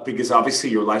critical because obviously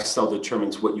your lifestyle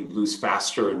determines what you lose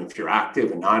faster, and if you're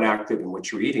active and not active, and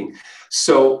what you're eating.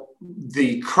 So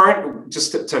the current,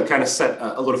 just to kind of set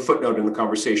a little footnote in the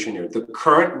conversation here, the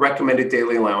current recommended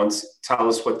daily allowance, tell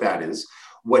us what that is.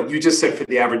 What you just said for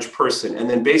the average person, and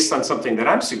then based on something that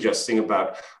I'm suggesting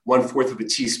about 1/4 of a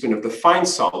teaspoon of the fine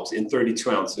salt in 32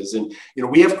 ounces. And,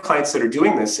 we have clients that are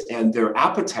doing this and their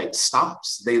appetite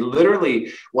stops. They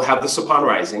literally will have this upon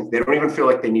rising. They don't even feel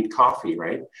like they need coffee,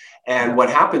 right? And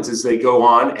what happens is they go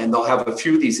on and they'll have a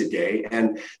few of these a day.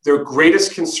 And their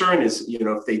greatest concern is,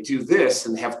 if they do this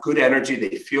and they have good energy,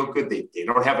 they feel good, they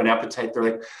don't have an appetite, they're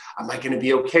like, am I going to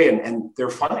be okay? And they're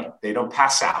fine. They don't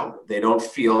pass out. They don't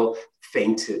feel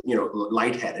faint,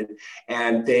 lightheaded,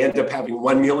 and they end up having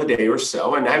 1 meal a day or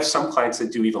so. And I have some clients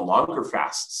that do even longer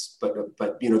fasts, but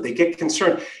they get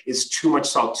concerned, is too much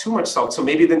salt. So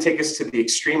maybe then take us to the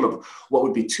extreme of what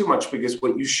would be too much, because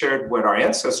what you shared, what our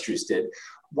ancestors did,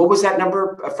 what was that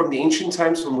number from the ancient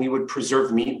times when we would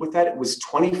preserve meat with that? It was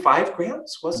 25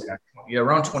 grams, was it? Yeah,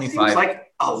 around 25. Seems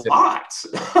like a lot,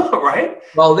 right?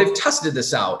 Well, they've tested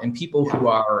this out in people who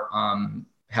are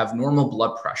have normal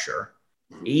blood pressure.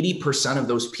 80% of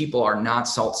those people are not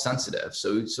salt sensitive.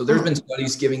 So there's been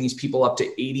studies giving these people up to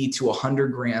 80 to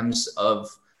 100 grams of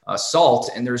salt,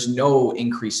 and there's no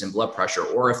increase in blood pressure.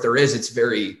 Or if there is, it's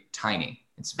very tiny.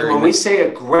 And when we say a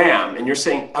gram, and you're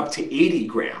saying up to 80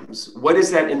 grams, what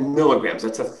is that in milligrams?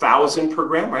 That's 1,000 per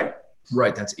gram, right?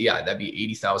 Right. That'd be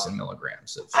 80,000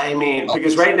 milligrams.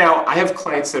 Because right now I have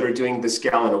clients that are doing this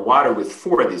gallon of water with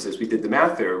 4 of these, as we did the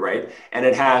math there, right? And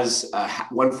it has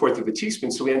 1/4 of a teaspoon.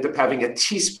 So we end up having a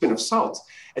teaspoon of salt.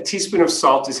 A teaspoon of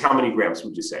salt is how many grams,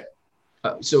 would you say?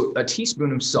 So a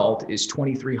teaspoon of salt is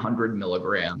 2,300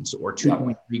 milligrams or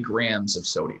 2.3 grams of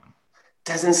sodium.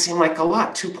 doesn't seem like a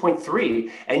lot,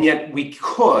 2.3. And yet we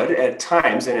could at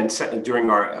times, and during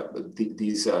our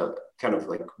these kind of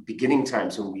like beginning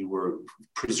times when we were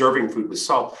preserving food with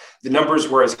salt, the numbers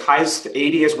were as high as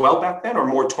 80 as well back then, or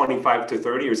more 25 to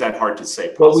 30, or is that hard to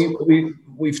say? Well,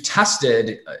 we've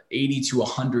tested 80 to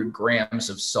 100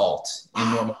 grams of salt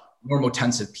in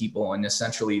normotensive people, and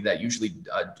essentially that usually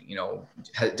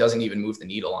doesn't even move the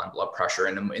needle on blood pressure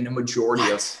in a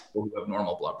majority of people who have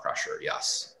normal blood pressure.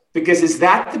 Yes. Because is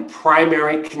that the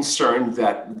primary concern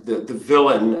that the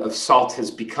villain of salt has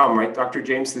become, right, Dr.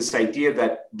 James? This idea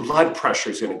that blood pressure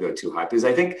is going to go too high. Because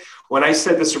I think when I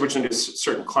said this originally to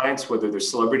certain clients, whether they're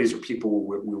celebrities or people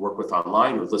we work with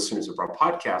online or listeners of our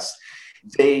podcast,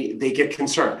 they get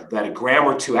concerned that a gram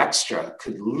or two extra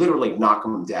could literally knock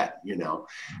them dead.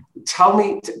 Tell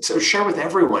me, to share with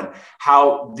everyone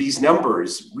how these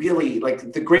numbers really,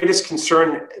 like the greatest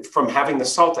concern from having the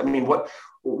salt. I mean, what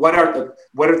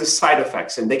are the side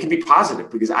effects? And they can be positive,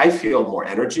 because I feel more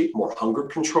energy, more hunger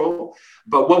control.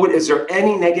 But is there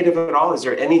any negative at all? Is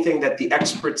there anything that the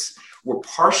experts were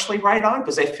partially right on?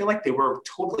 Because I feel like they were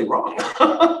totally wrong.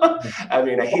 I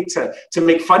mean, I hate to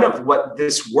make fun of what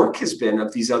this work has been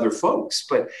of these other folks,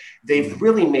 but they've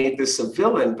really made this a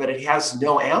villain, but it has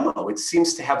no ammo. It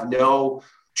seems to have no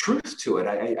truth to it.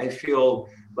 I feel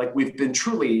like we've been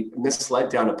truly misled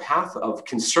down a path of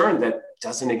concern that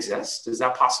doesn't exist. Is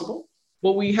that possible?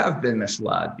 Well, we have been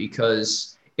misled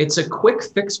because it's a quick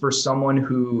fix for someone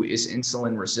who is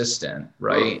insulin resistant,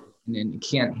 right? And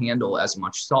can't handle as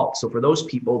much salt. So for those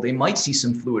people, they might see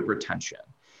some fluid retention,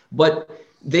 but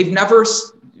they've never,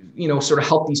 sort of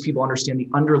helped these people understand the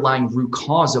underlying root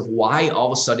cause of why all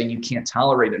of a sudden you can't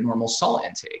tolerate a normal salt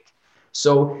intake.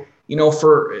 So,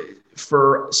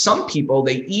 for some people,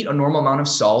 they eat a normal amount of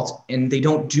salt and they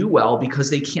don't do well because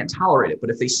they can't tolerate it. But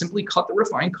if they simply cut the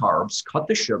refined carbs, cut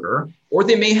the sugar, or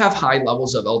they may have high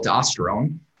levels of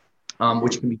aldosterone,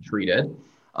 which can be treated.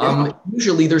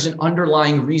 Usually there's an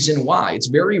underlying reason why. It's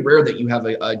very rare that you have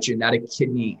a genetic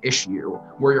kidney issue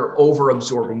where you're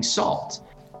over-absorbing salt.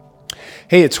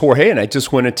 Hey, it's Jorge, and I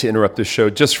just wanted to interrupt the show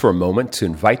just for a moment to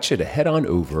invite you to head on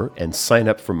over and sign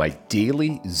up for my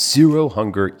daily Zero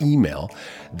Hunger email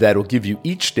that'll give you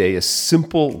each day a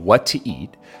simple what to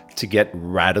eat to get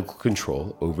radical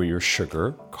control over your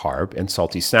sugar, carb, and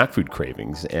salty snack food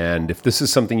cravings. And if this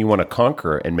is something you want to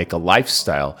conquer and make a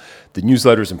lifestyle, the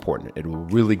newsletter is important. It will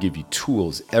really give you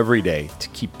tools every day to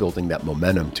keep building that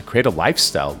momentum to create a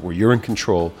lifestyle where you're in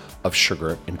control of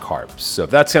sugar and carbs. So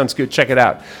if that sounds good, check it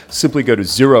out. Simply go to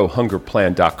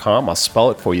zerohungerplan.com. I'll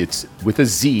spell it for you. It's with a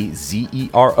Z,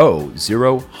 Z-E-R-O,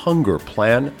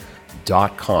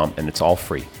 zerohungerplan.com, and it's all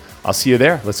free. I'll see you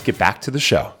there. Let's get back to the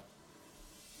show.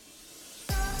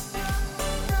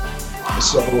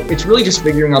 So it's really just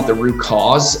figuring out the root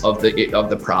cause of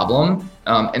the problem.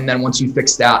 And then once you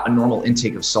fix that, a normal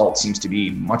intake of salt seems to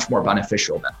be much more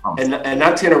beneficial than harmful. And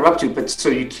not to interrupt you, but so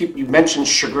you mentioned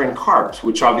sugar and carbs,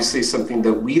 which obviously is something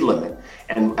that we limit.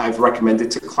 And I've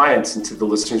recommended to clients and to the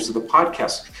listeners of the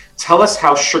podcast. Tell us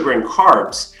how sugar and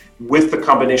carbs, with the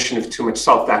combination of too much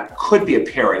salt, that could be a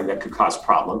pairing that could cause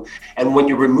problem. And when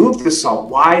you remove the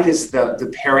salt, why does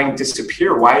the pairing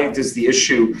disappear? Why does the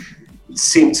issue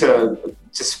seem to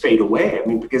just fade away? I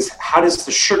mean, because how does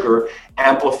the sugar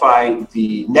amplify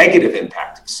the negative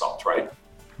impact of salt, right?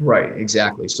 Right,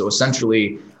 exactly. So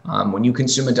essentially, when you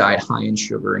consume a diet high in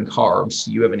sugar and carbs,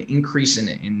 you have an increase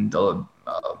in the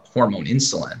hormone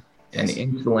insulin. And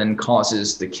insulin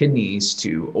causes the kidneys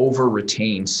to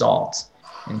over-retain salt.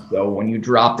 And so when you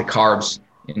drop the carbs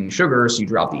in sugars, you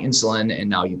drop the insulin, and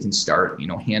now you can start,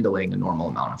 handling a normal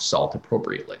amount of salt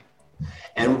appropriately.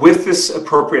 And with this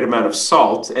appropriate amount of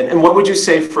salt, and what would you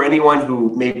say for anyone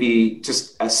who may be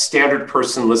just a standard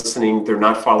person listening, they're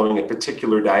not following a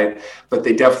particular diet, but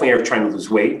they definitely are trying to lose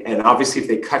weight. And obviously if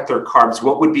they cut their carbs,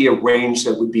 what would be a range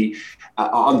that would be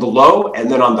on the low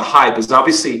and then on the high? Because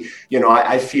obviously,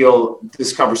 I feel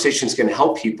this conversation is going to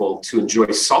help people to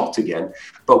enjoy salt again.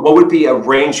 But what would be a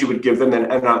range you would give them? And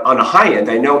on a high end,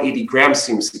 I know 80 grams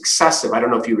seems excessive. I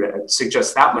don't know if you would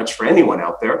suggest that much for anyone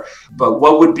out there, but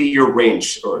what would be your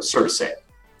range, or sort of say?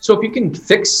 So if you can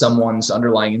fix someone's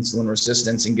underlying insulin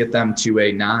resistance and get them to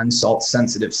a non-salt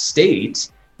sensitive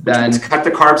state, then cut the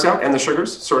carbs out and the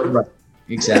sugars, sort of. Right.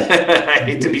 Exactly. I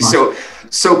hate to be so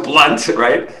blunt,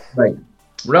 right? Right.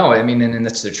 No, I mean, and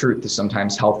that's the truth.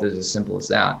 Sometimes health is as simple as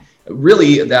that.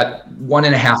 Really, that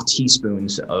 1.5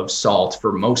 teaspoons of salt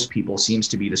for most people seems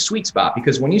to be the sweet spot,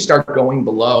 because when you start going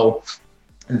below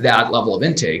that level of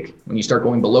intake, when you start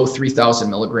going below 3,000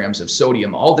 milligrams of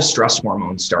sodium, all the stress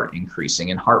hormones start increasing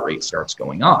and heart rate starts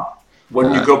going up.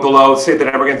 When you go below, say the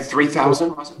number again,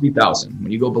 3,000? 3,000.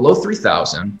 When you go below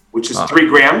 3,000. Which is 3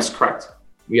 grams, correct?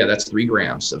 Yeah, that's 3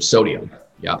 grams of sodium.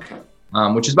 Yeah. Okay.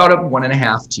 Which is about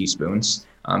 1.5 teaspoons.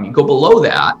 You go below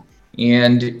that,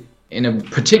 and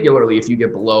particularly if you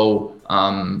get below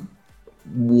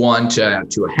 1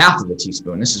 to a half of a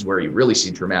teaspoon, this is where you really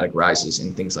see dramatic rises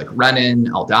in things like renin,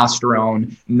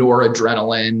 aldosterone,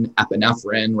 noradrenaline,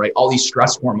 epinephrine, right? All these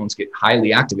stress hormones get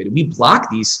highly activated. We block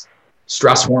these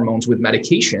stress hormones with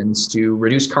medications to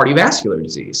reduce cardiovascular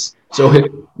disease. So,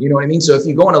 you know what I mean? So if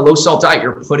you go on a low salt diet,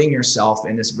 you're putting yourself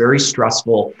in this very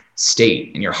stressful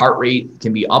state, and your heart rate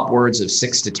can be upwards of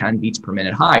 6 to 10 beats per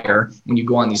minute higher when you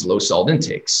go on these low salt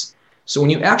intakes. So when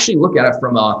you actually look at it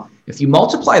if you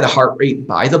multiply the heart rate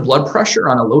by the blood pressure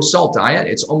on a low salt diet,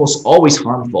 it's almost always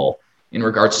harmful in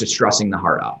regards to stressing the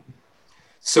heart out.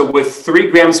 So with 3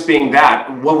 grams being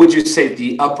that, what would you say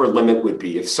the upper limit would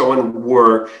be if someone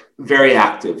were very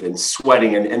active and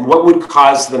sweating, and what would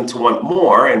cause them to want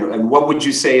more? And what would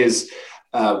you say is,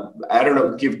 I don't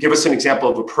know, give us an example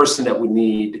of a person that would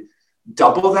need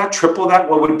double that, triple that?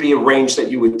 What would be a range that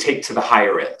you would take to the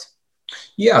higher end?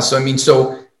 Yeah. So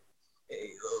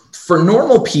for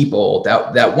normal people,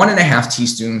 that 1.5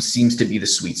 teaspoons seems to be the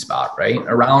sweet spot, right?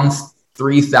 Around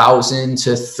 3,000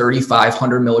 to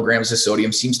 3,500 milligrams of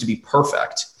sodium seems to be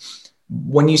perfect.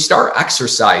 When you start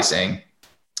exercising,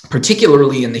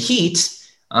 particularly in the heat,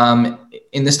 and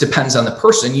this depends on the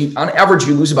person, on average,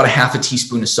 you lose about 1/2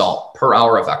 teaspoon of salt per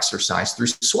hour of exercise through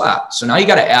sweat. So now you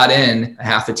got to add in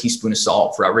 1/2 teaspoon of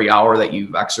salt for every hour that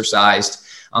you've exercised.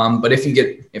 But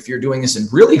if you're doing this in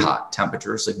really hot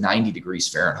temperatures, like 90 degrees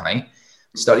Fahrenheit,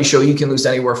 studies show you can lose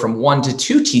anywhere from 1 to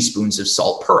 2 teaspoons of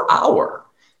salt per hour.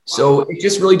 So it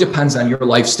just really depends on your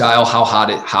lifestyle, how hot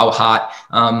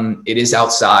it is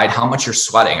outside, how much you're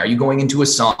sweating. Are you going into a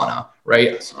sauna,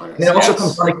 right? And it also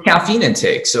comes down to caffeine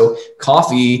intake. So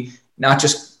coffee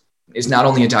is not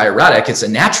only a diuretic, it's a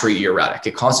natriuretic.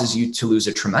 It causes you to lose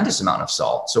a tremendous amount of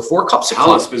salt. So 4 cups of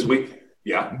coffee.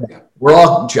 Yeah. We're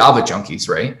all Java junkies,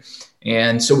 right?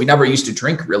 And so we never used to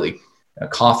drink really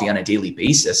coffee on a daily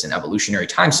basis in evolutionary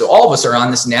time. So all of us are on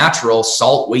this natural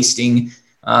salt wasting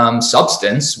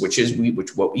substance, which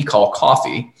what we call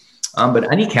coffee.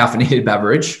 But any caffeinated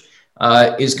beverage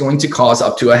is going to cause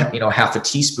up to 1/2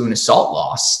 teaspoon of salt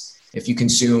loss if you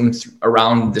consume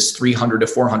around this 300 to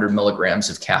 400 milligrams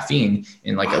of caffeine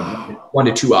in like a 1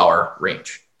 to 2 hour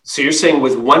range. So you're saying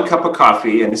with 1 cup of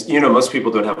coffee, and most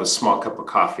people don't have a small cup of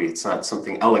coffee. It's not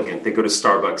something elegant. They go to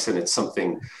Starbucks and it's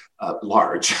something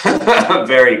large,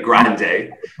 very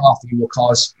grande. Coffee will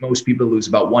cause most people to lose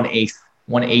about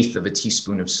 1/8 of a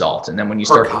teaspoon of salt. And then when you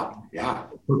start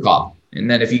per cup, and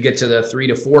then if you get to the 3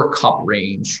 to 4 cup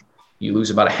range, you lose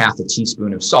about 1/2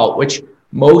 teaspoon of salt, which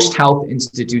most health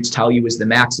institutes tell you is the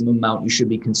maximum amount you should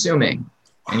be consuming.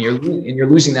 And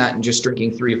you're losing that in just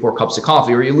drinking 3 to 4 cups of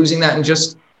coffee, or you're losing that in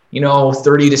just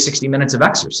 30 to 60 minutes of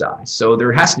exercise. So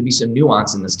there has to be some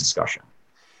nuance in this discussion.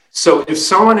 So if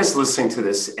someone is listening to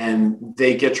this and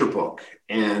they get your book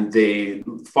and they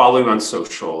follow you on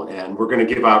social, and we're going to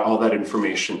give out all that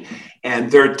information, and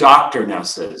their doctor now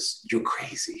says, "You're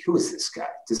crazy. Who is this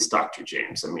guy? This Dr.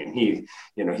 James? I mean,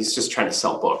 he's just trying to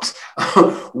sell books."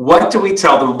 What do we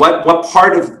tell them? What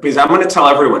part of, because I'm going to tell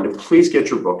everyone to please get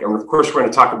your book. And of course, we're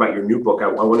going to talk about your new book. I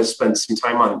want to spend some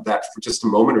time on that for just a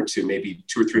moment or two, maybe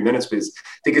 2 or 3 minutes, because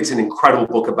I think it's an incredible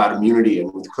book about immunity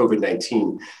and with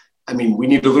COVID-19. I mean, we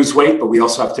need to lose weight, but we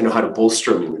also have to know how to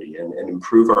bolster immunity and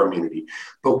improve our immunity.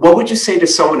 But what would you say to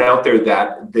someone out there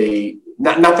that they,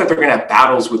 not that they're going to have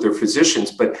battles with their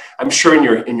physicians, but I'm sure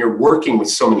in your working with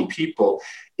so many people,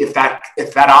 if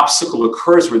that obstacle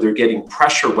occurs where they're getting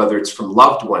pressure, whether it's from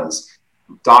loved ones,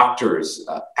 doctors,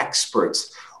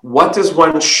 experts, what does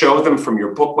one show them from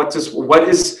your book? What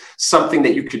is something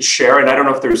that you could share? And I don't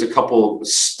know if there's a couple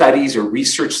studies or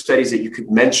research studies that you could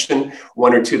mention,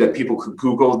 1 or 2 that people could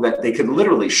Google, that they could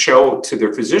literally show to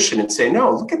their physician and say,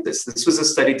 "No, look at this. This was a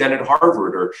study done at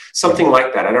Harvard," or something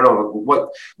like that. I don't know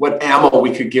what ammo we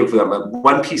could give them.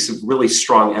 One piece of really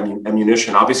strong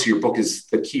ammunition. Obviously, your book is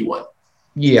the key one.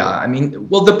 Yeah, I mean,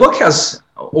 well, the book has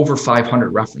over 500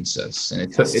 references, and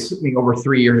it took me over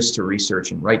 3 years to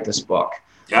research and write this book.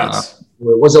 Yes.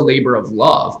 It was a labor of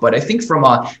love, but I think from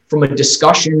a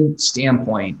discussion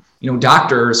standpoint,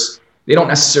 doctors, they don't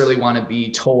necessarily want to be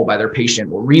told by their patient,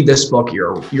 "Well, read this book,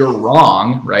 you're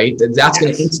wrong," right? That's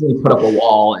going to instantly put up a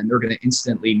wall, and they're going to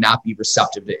instantly not be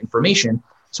receptive to information.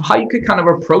 So how you could kind of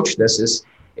approach this is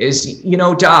is,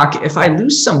 doc, if I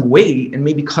lose some weight and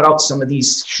maybe cut out some of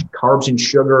these carbs and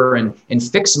sugar and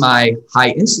fix my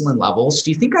high insulin levels,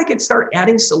 do you think I could start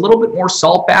adding a little bit more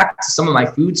salt back to some of my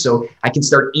food so I can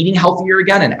start eating healthier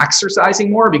again and exercising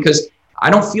more? Because I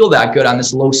don't feel that good on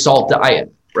this low salt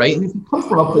diet, right? And if you come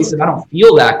from a place that I don't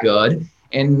feel that good,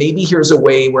 and maybe here's a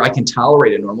way where I can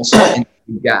tolerate a normal salt intake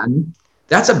again,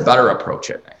 that's a better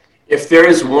approach, I think. If there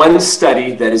is one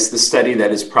study that is the study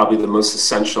that is probably the most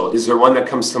essential, is there one that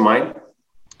comes to mind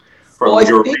from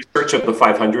your research of the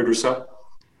 500 or so?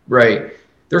 Right.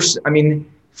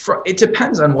 It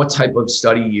depends on what type of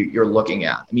study you're looking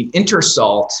at.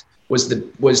 Intersalt was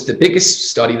the biggest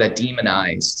study that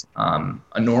demonized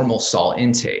a normal salt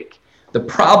intake. The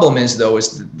problem is there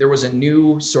was a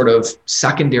new sort of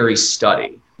secondary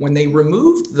study. When they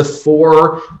removed the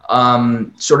four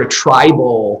sort of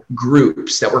tribal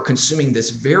groups that were consuming this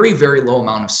very, very low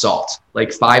amount of salt,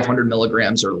 like 500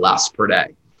 milligrams or less per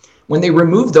day, when they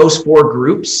removed those four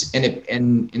groups in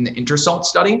the Intersalt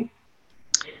study,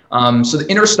 so the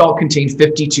Intersalt contained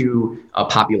 52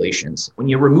 populations. When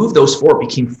you remove those four, it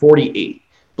became 48.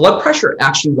 Blood pressure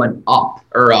actually went up,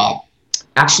 or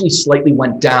actually slightly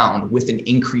went down with an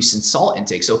increase in salt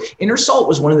intake. So Intersalt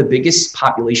was one of the biggest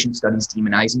population studies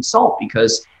demonizing salt,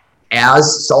 because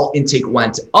as salt intake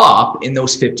went up in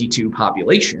those 52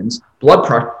 populations, blood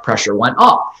pressure went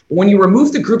up. But when you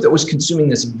remove the group that was consuming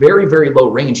this very, very low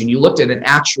range, and you looked at an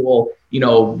actual,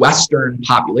 Western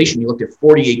population, you looked at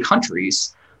 48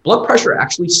 countries, blood pressure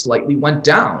actually slightly went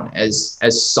down as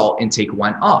salt intake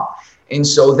went up. And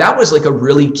so that was like a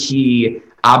really key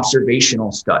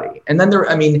observational study. And then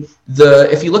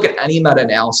if you look at any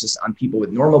meta-analysis on people with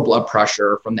normal blood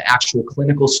pressure from the actual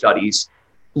clinical studies,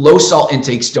 low salt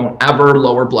intakes don't ever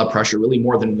lower blood pressure really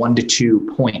more than 1 to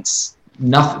 2 points,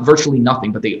 virtually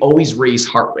nothing, but they always raise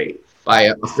heart rate by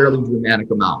a fairly dramatic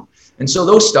amount. And so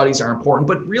those studies are important,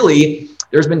 but really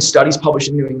there's been studies published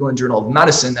in New England Journal of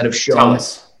Medicine that have shown,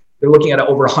 they're looking at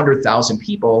over 100,000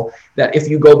 people, that if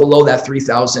you go below that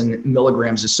 3,000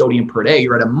 milligrams of sodium per day,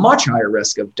 you're at a much higher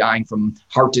risk of dying from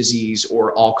heart disease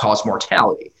or all-cause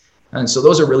mortality. And so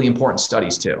those are really important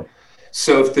studies too.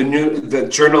 So if the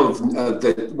journal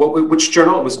of which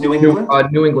journal? It was New England?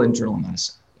 New England Journal of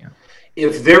Medicine. Yeah.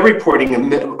 If they're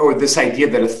reporting or this idea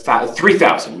that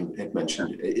 3,000 you had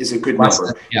mentioned is a good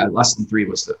number. Less than 3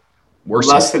 was the worst.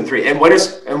 Less than 3. And what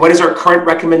is our current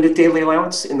recommended daily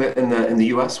allowance in the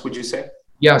U.S., would you say?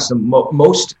 Yeah, so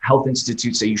most health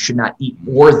institutes say you should not eat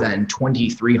more than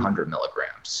 2,300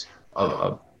 milligrams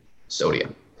of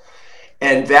sodium.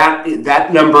 And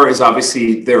that number is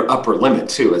obviously their upper limit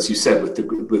too, as you said, with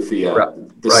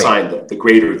the sign, the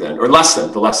greater than or less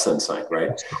than, the less than sign, right?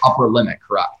 That's the upper limit,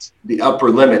 correct? The upper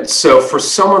limit. So for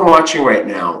someone watching right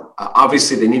now,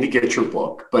 obviously they need to get your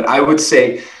book. But I would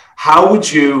say, how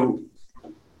would you,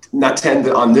 not to end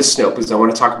on this note, because I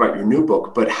want to talk about your new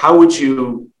book, but how would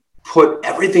you put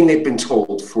everything they've been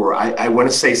told for, I want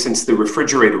to say since the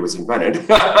refrigerator was invented,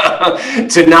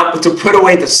 to put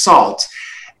away the salt?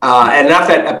 And not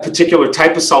that a particular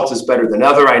type of salt is better than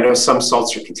other. I know some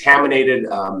salts are contaminated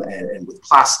and with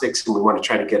plastics, and we want to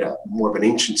try to get more of an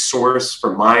ancient source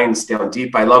from mines down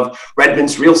deep. I love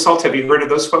Redmond's Real Salt. Have you heard of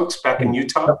those folks back in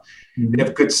Utah? Mm-hmm. They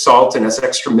have good salt and has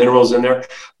extra minerals in there.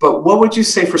 But what would you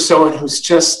say for someone who's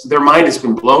just, their mind has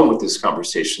been blown with this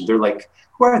conversation? They're like,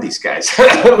 who are these guys?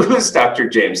 Who's Dr.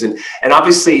 James? And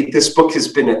obviously this book has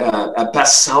been a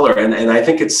bestseller, and I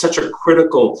think it's such a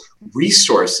critical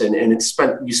resource. And you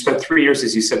spent 3 years,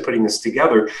 as you said, putting this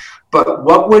together. But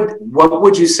what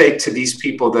would you say to these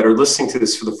people that are listening to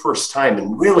this for the first time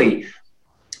and really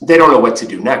they don't know what to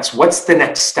do next? What's the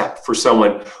next step for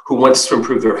someone who wants to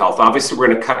improve their health? Obviously, we're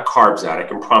going to cut carbs out. I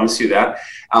can promise you that,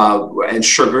 and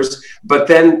sugars. But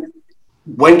then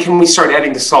when can we start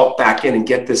adding the salt back in and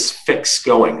get this fix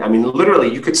going? I mean,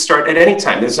 literally, you could start at any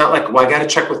time. It's not like, well, I got to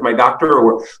check with my doctor,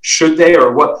 or should they,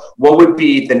 or what would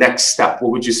be the next step? What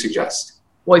would you suggest?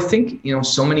 Well, I think,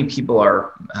 so many people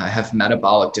have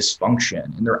metabolic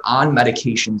dysfunction, and they're on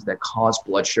medications that cause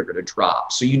blood sugar to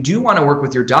drop. So you do want to work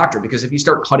with your doctor, because if you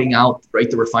start cutting out,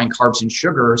 the refined carbs and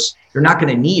sugars, you're not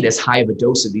going to need as high of a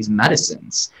dose of these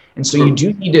medicines. And so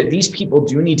these people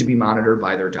do need to be monitored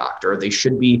by their doctor. They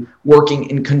should be working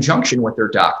in conjunction with their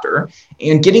doctor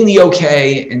and getting the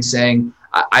okay and saying,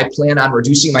 I plan on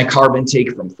reducing my carb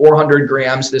intake from 400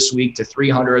 grams this week to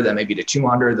 300, then maybe to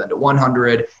 200, then to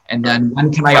 100. And then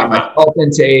when can I up my salt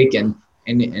intake and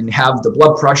have the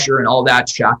blood pressure and all that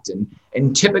checked?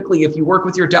 And typically, if you work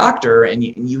with your doctor and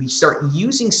you start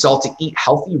using salt to eat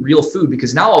healthy, real food,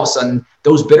 because now all of a sudden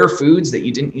those bitter foods that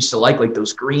you didn't used to like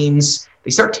those greens, they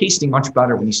start tasting much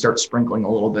better when you start sprinkling a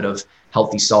little bit of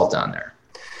healthy salt on there.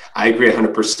 I agree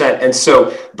 100%. And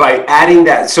so by adding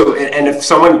that, and if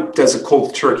someone does a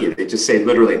cold turkey, they just say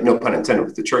literally, no pun intended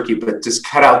with the turkey, but just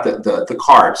cut out the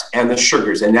carbs and the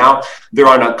sugars. And now they're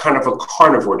on a kind of a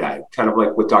carnivore diet, kind of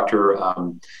like what Dr.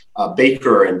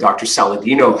 Baker and Dr.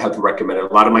 Saladino have recommended.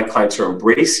 A lot of my clients are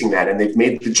embracing that, and they've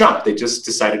made the jump. They just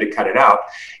decided to cut it out,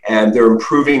 and they're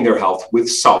improving their health with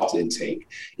salt intake.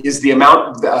 Is the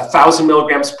amount 1,000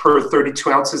 milligrams per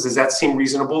 32 ounces? Does that seem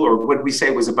reasonable? Or what did we say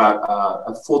was about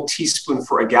a full teaspoon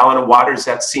for a gallon of water? Does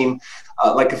that seem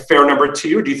like a fair number to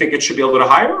you? Or do you think it should be a little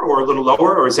higher or a little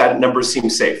lower? Or does that number seem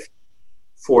safe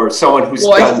for someone who's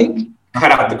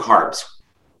cut out the carbs?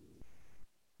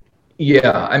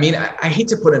 Yeah, I mean, I hate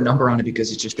to put a number on it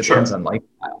because it just depends on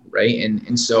lifestyle, right?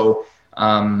 And so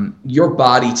your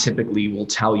body typically will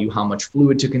tell you how much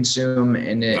fluid to consume,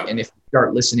 and if you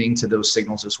start listening to those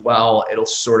signals as well, it'll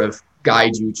sort of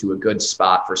guide you to a good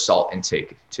spot for salt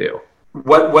intake too.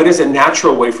 What is a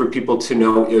natural way for people to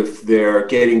know if they're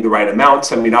getting the right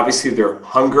amounts? I mean, obviously their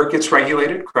hunger gets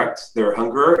regulated, correct? Their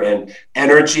hunger and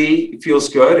energy feels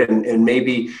good. And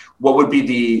maybe what would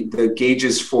be the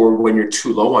gauges for when you're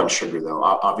too low on sugar though?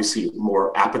 Obviously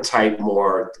more appetite,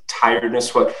 more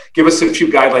tiredness. Give us a few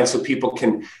guidelines so people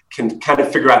can kind of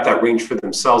figure out that range for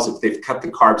themselves if they've cut the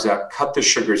carbs out, cut the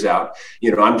sugars out.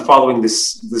 You know, I'm following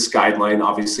this guideline,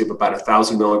 obviously, of about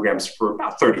 1,000 milligrams for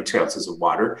about 32 ounces of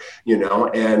water, you know,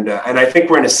 and I think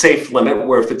we're in a safe limit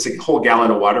where if it's a whole gallon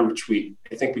of water, which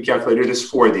I think we calculated as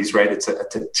 4 of these, right? It's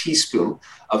a teaspoon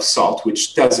of salt,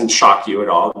 which doesn't shock you at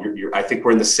all. I think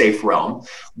we're in the safe realm.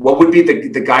 What would be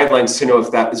the guidelines to know if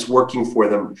that is working for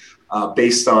them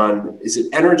based on, is it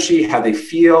energy, how they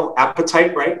feel,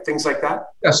 appetite, right? Things like that?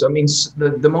 Yeah, so I mean,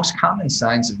 the most common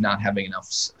signs of not having enough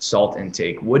salt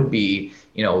intake would be,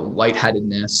 you know,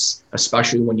 lightheadedness,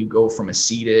 especially when you go from a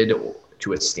seated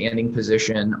to a standing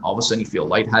position. All of a sudden you feel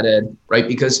lightheaded, right?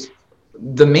 Because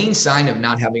the main sign of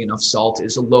not having enough salt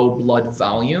is a low blood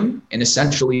volume. And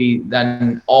essentially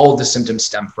then all of the symptoms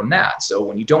stem from that. So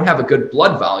when you don't have a good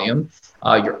blood volume,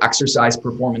 your exercise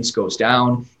performance goes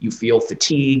down, you feel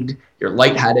fatigued, you're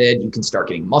lightheaded, you can start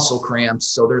getting muscle cramps.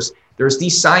 So there's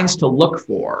these signs to look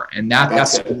for. And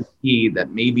that's the key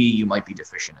that maybe you might be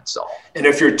deficient in salt. And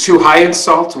if you're too high in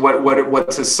salt,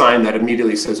 what's a sign that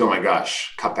immediately says, oh my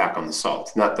gosh, cut back on the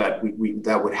salt? Not that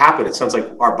that would happen. It sounds like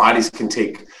our bodies can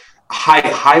take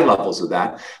high levels of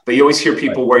that, but you always hear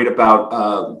people worried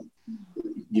about,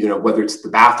 you know, whether it's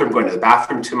going to the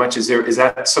bathroom too much. Is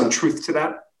that some truth to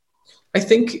that? I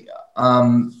think,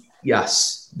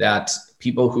 yes, that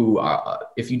people who,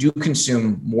 if you do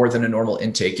consume more than a normal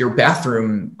intake, your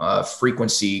bathroom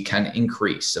frequency can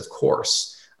increase, of course.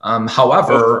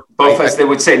 However, both as they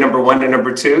would say, number 1 and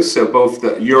number 2. So both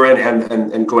the urine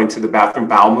and going to the bathroom,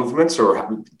 bowel movements,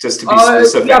 or just to be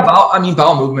specific. Yeah,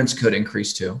 bowel movements could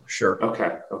increase too. Sure.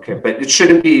 Okay. But it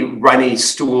shouldn't be runny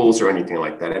stools or anything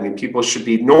like that. I mean, people should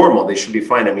be normal. They should be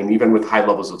fine. I mean, even with high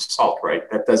levels of salt, right?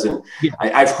 That doesn't,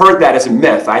 I've heard that as a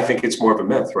myth. I think it's more of a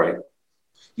myth, right?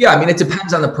 Yeah, I mean, it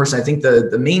depends on the person. I think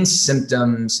the main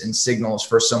symptoms and signals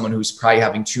for someone who's probably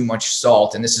having too much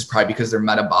salt, and this is probably because they're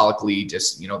metabolically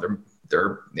just, you know,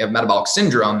 they have metabolic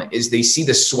syndrome, is they see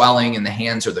the swelling in the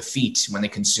hands or the feet when they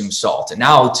consume salt. And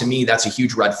now to me, that's a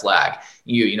huge red flag.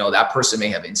 You know, that person may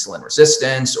have insulin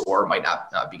resistance or might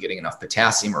not be getting enough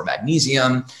potassium or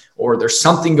magnesium, or there's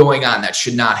something going on that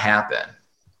should not happen.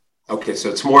 Okay, so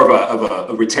it's more of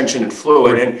a retention in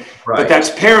fluid, but that's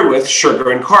paired with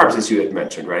sugar and carbs, as you had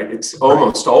mentioned, right? It's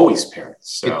almost always paired.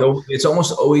 So it's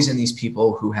almost always in these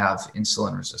people who have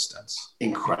insulin resistance.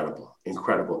 Incredible.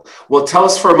 Well, tell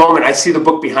us for a moment. I see the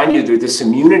book behind you, this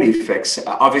immunity fix.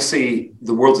 Obviously,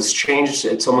 the world has changed.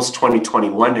 It's almost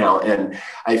 2021 now, and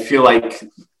I feel like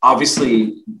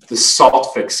obviously the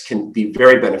salt fix can be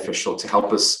very beneficial to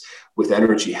help us with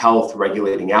energy, health,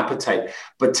 regulating appetite.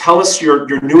 But tell us your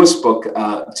newest book,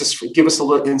 just give us a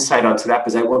little insight onto that,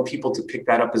 because I want people to pick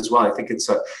that up as well. I think it's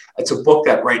a book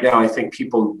that right now I think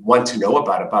people want to know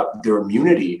about their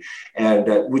immunity. And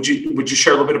would you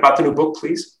share a little bit about the new book,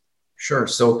 please? Sure.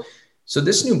 So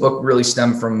this new book really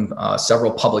stemmed from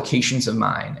several publications of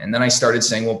mine. And then I started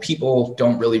saying, well, people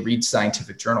don't really read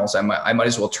scientific journals. I might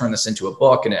as well turn this into a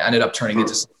book. And it ended up turning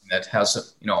into something that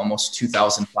has, you know, almost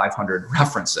 2,500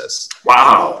 references.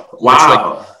 Wow.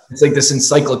 It's like this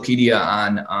encyclopedia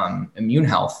on immune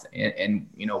health and,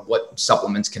 you know, what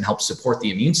supplements can help support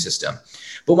the immune system.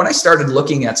 But when I started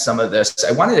looking at some of this,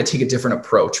 I wanted to take a different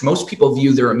approach. Most people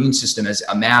view their immune system as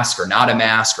a mask or not a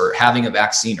mask, or having a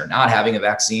vaccine or not having a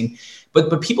vaccine.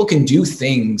 But people can do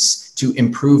things to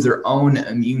improve their own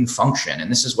immune function. And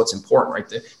this is what's important,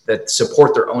 right? That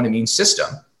support their own immune system.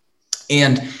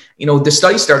 And, the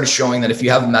study started showing that if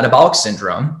you have metabolic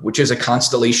syndrome, which is a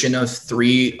constellation of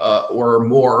 3 or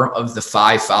more of the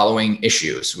 5 following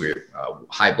issues,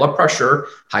 high blood pressure,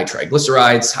 high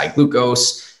triglycerides, high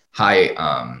glucose,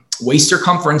 high waist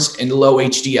circumference, and low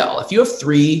HDL. If you have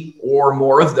 3 or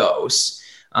more of those,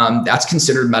 that's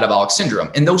considered metabolic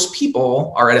syndrome. And those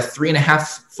people are at a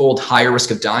 3.5-fold higher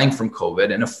risk of dying from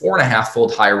COVID and a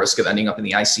 4.5-fold higher risk of ending up in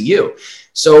the ICU.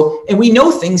 So, and we know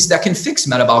things that can fix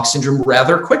metabolic syndrome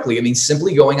rather quickly. I mean,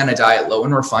 simply going on a diet low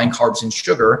in refined carbs and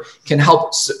sugar can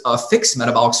help fix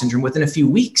metabolic syndrome within a few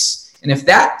weeks. And if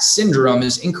that syndrome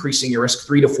is increasing your risk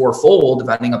 3 to 4-fold of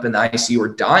ending up in the ICU or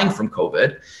dying from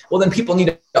COVID, well, then people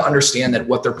need to understand that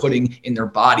what they're putting in their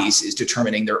bodies is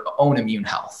determining their own immune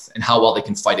health and how well they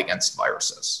can fight against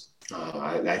viruses.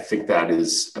 I think that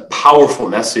is a powerful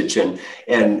message. And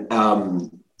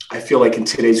I feel like in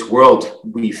today's world,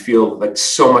 we feel like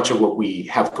so much of what we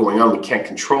have going on, we can't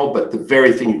control. But the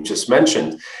very thing you just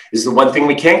mentioned is the one thing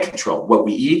we can control: what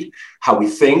we eat, how we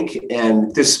think.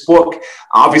 And this book,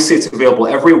 obviously it's available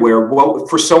everywhere. Well,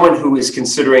 for someone who is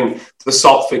considering the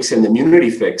SALT fix and the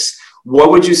immunity fix,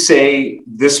 what would you say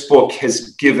this book has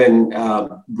given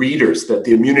readers, the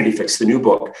immunity fix, the new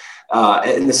book,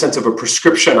 in the sense of a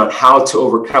prescription on how to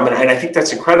overcome it? And I think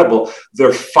that's incredible. There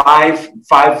are five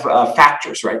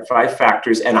factors, right? 5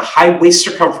 factors and a high waist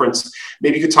circumference.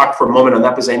 Maybe you could talk for a moment on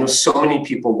that, because I know so many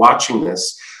people watching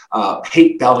this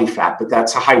hate belly fat, but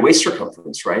that's a high waist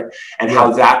circumference, right? And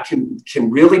how that can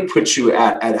really put you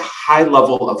at a high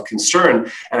level of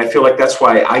concern. And I feel like that's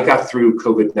why I got through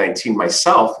COVID-19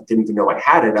 myself. I didn't even know I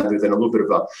had it, other than a little bit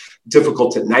of a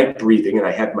difficult at night breathing. And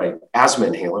I had my asthma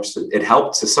inhaler, so it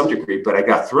helped to some degree, but I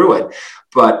got through it.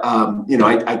 But,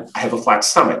 I have a flat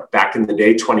stomach. Back in the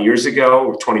day, 20 years ago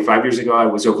or 25 years ago, I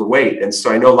was overweight. And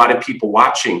so I know a lot of people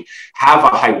watching have a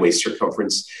high waist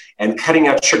circumference, and cutting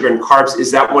out sugar and carbs.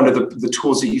 Is that one of the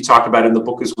tools that you talk about in the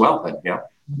book as well? Then, yeah.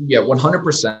 Yeah,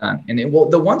 100%. And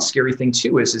the one scary thing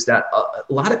too is that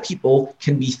a lot of people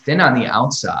can be thin on the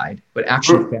outside, but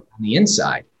actually fat on the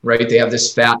inside, right? They have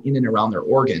this fat in and around their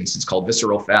organs. It's called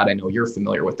visceral fat. I know you're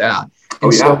familiar with that.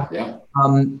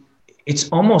 And it's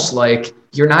almost like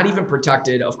you're not even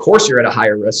protected. Of course, you're at a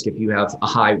higher risk if you have a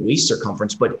high waist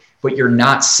circumference, but you're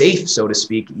not safe, so to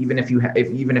speak, even if you're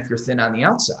thin on the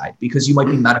outside, because you might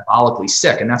be metabolically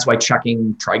sick. And that's why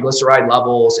checking triglyceride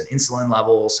levels and insulin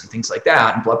levels and things like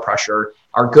that and blood pressure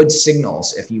are good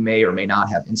signals if you may or may not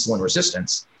have insulin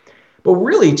resistance. But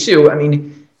really, too, I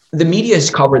mean, the media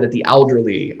has covered that the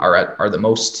elderly are the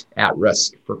most at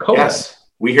risk for COVID. Yes.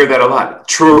 We hear that a lot.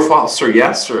 True or false, or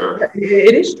yes, or?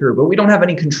 It is true, but we don't have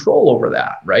any control over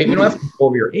that, right? You don't have control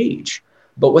over your age.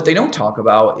 But what they don't talk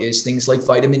about is things like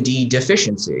vitamin D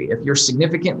deficiency. If you're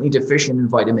significantly deficient in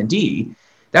vitamin D,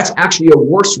 that's actually a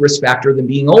worse risk factor than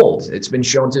being old. It's been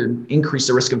shown to increase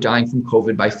the risk of dying from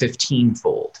COVID by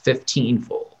 15-fold.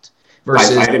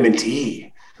 Versus by vitamin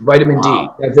D. Vitamin D.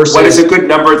 Versus, what is a good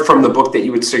number from the book that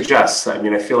you would suggest? I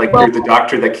mean, I feel like you're the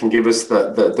doctor that can give us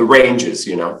the ranges,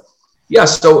 Yeah,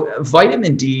 so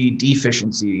vitamin D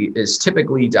deficiency is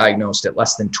typically diagnosed at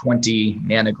less than 20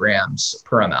 nanograms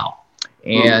per ml.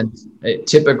 And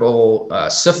typical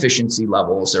sufficiency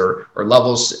levels or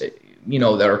levels,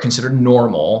 that are considered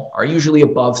normal are usually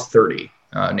above 30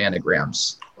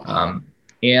 nanograms.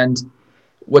 And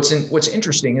what's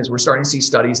interesting is we're starting to see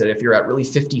studies that if you're at really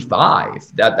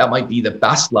 55, that might be the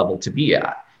best level to be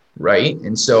at. Right.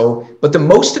 And so, but the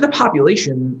most of the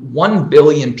population, 1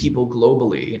 billion people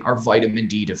globally, are vitamin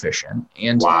D deficient.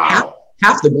 And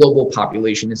half the global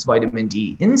population is vitamin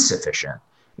D insufficient,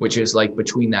 which is like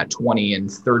between that 20 and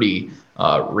 30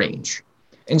 range.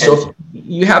 And so if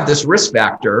you have this risk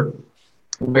factor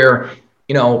where,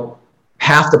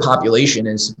 half the population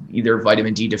is either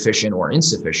vitamin D deficient or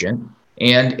insufficient,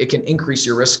 and it can increase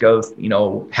your risk of,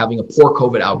 having a poor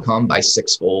COVID outcome by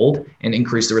 6-fold and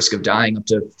increase the risk of dying up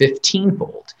to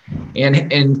 15-fold.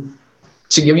 And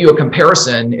to give you a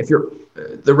comparison,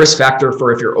 the risk factor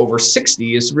for if you're over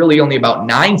 60 is really only about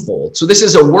 9-fold. So this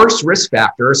is a worse risk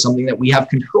factor, something that we have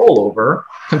control over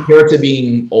compared to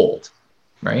being old.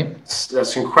 Right?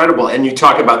 That's incredible. And you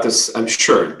talk about this, I'm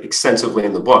sure, extensively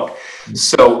in the book.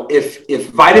 So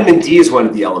if vitamin D is one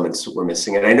of the elements that we're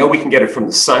missing, and I know we can get it from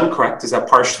the sun, correct? Is that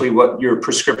partially what your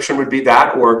prescription would be,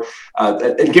 that? Or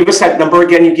and give us that number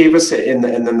again you gave us, and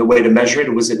then the way to measure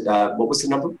it. Was it, what was the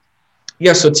number?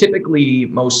 Yeah, so typically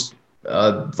most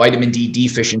vitamin D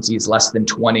deficiency is less than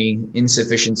 20,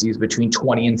 insufficiency is between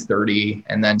 20 and 30,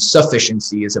 and then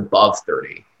sufficiency is above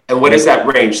 30. And what is that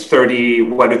range? 30,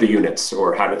 what are the units?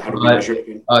 Or how do we measure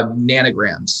it?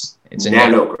 Nanograms. It's a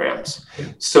nanogram.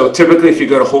 micrograms. So typically, if you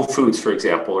go to Whole Foods, for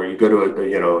example, or you go to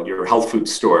your health food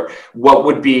store, what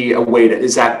would be a way to?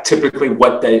 Is that typically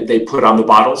what they put on the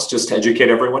bottles, just to educate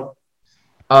everyone?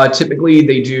 Typically,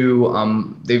 they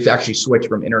do. They've actually switched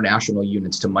from international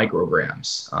units to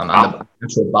micrograms on the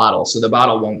actual bottle. So the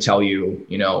bottle won't tell you,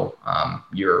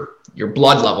 your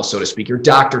blood level, so to speak. Your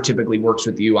doctor typically works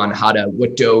with you on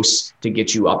what dose to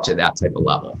get you up to that type of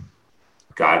level.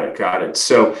 Got it.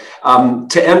 So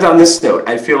to end on this note,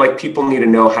 I feel like people need to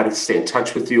know how to stay in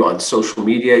touch with you on social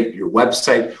media, your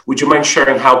website. Would you mind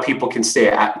sharing how people can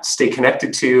stay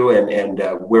connected to you and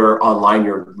where online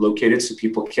you're located, so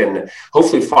people can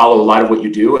hopefully follow a lot of what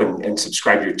you do and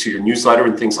subscribe to your newsletter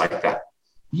and things like that?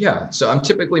 Yeah, so I'm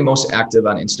typically most active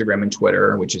on Instagram and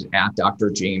Twitter, which is at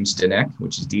Dr. James Dinick,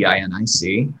 which is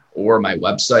DINIC, or my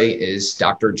website is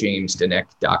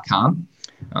drjamesdinick.com.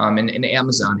 And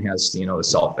Amazon has, the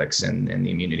Cellfix and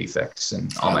the Immunity Fix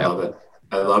and all my other.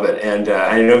 I love it. And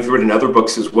I know you've written other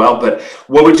books as well, but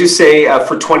what would you say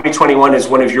for 2021 is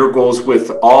one of your goals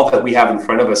with all that we have in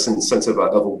front of us, in the sense of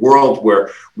a world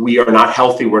where we are not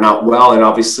healthy, we're not well, and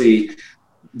obviously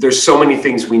there's so many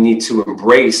things we need to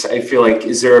embrace. I feel like,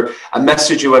 is there a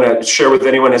message you want to share with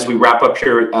anyone as we wrap up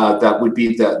here? That would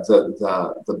be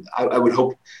I would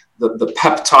hope the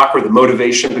pep talk or the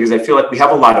motivation, because I feel like we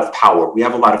have a lot of power. We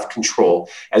have a lot of control.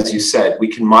 As you said, we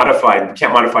can't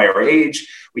modify our age.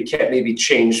 We can't maybe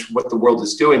change what the world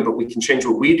is doing, but we can change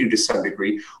what we do to some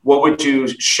degree. What would you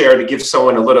share to give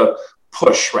someone a little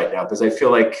push right now? Because I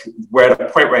feel like we're at a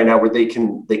point right now where they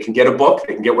can get a book,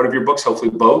 they can get one of your books,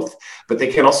 hopefully both, but they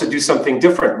can also do something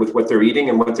different with what they're eating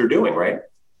and what they're doing, right?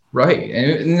 Right.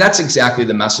 And that's exactly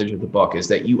the message of the book, is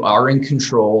that you are in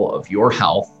control of your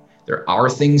health. There are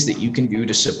things that you can do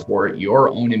to support your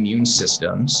own immune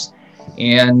systems.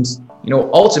 And,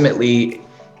 ultimately,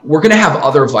 we're going to have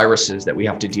other viruses that we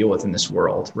have to deal with in this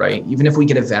world, right? Even if we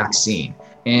get a vaccine.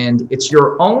 And it's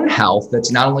your own health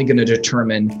that's not only going to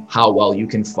determine how well you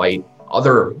can fight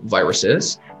other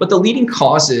viruses, but the leading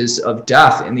causes of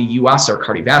death in the US are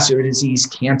cardiovascular disease,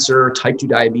 cancer, type 2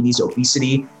 diabetes,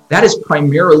 obesity. That is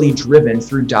primarily driven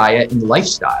through diet and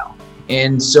lifestyle.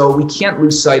 And so we can't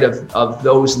lose sight of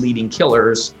those leading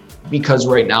killers, because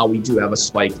right now we do have a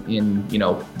spike in,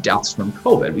 deaths from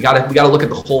COVID. We got to look at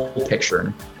the whole picture,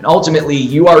 and ultimately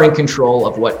you are in control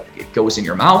of what goes in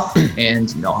your mouth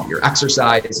and your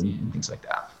exercise and things like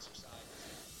that.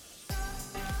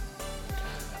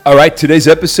 All right, today's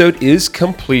episode is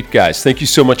complete, guys. Thank you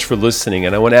so much for listening,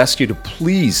 and I want to ask you to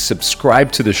please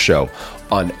subscribe to the show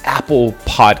on Apple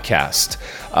Podcast.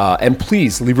 And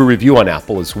please leave a review on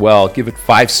Apple as well. Give it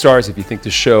 5 stars if you think the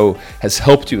show has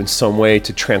helped you in some way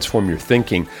to transform your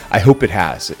thinking. I hope it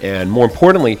has. And more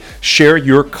importantly, share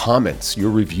your comments, your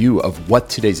review of what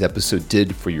today's episode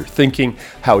did for your thinking,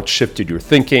 how it shifted your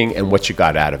thinking, and what you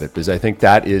got out of it. Because I think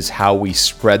that is how we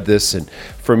spread this. And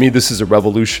for me, this is a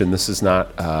revolution. This is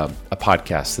not a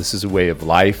podcast. This is a way of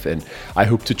life. And I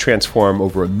hope to transform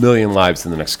over 1 million lives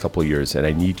in the next couple of years. And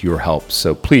I need your help.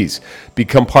 So please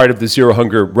become part of the Zero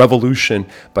Hunger revolution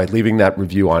by leaving that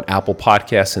review on Apple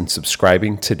Podcasts and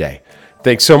subscribing today.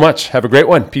 Thanks so much. Have a great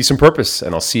one. Peace and purpose.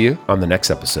 And I'll see you on the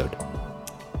next episode.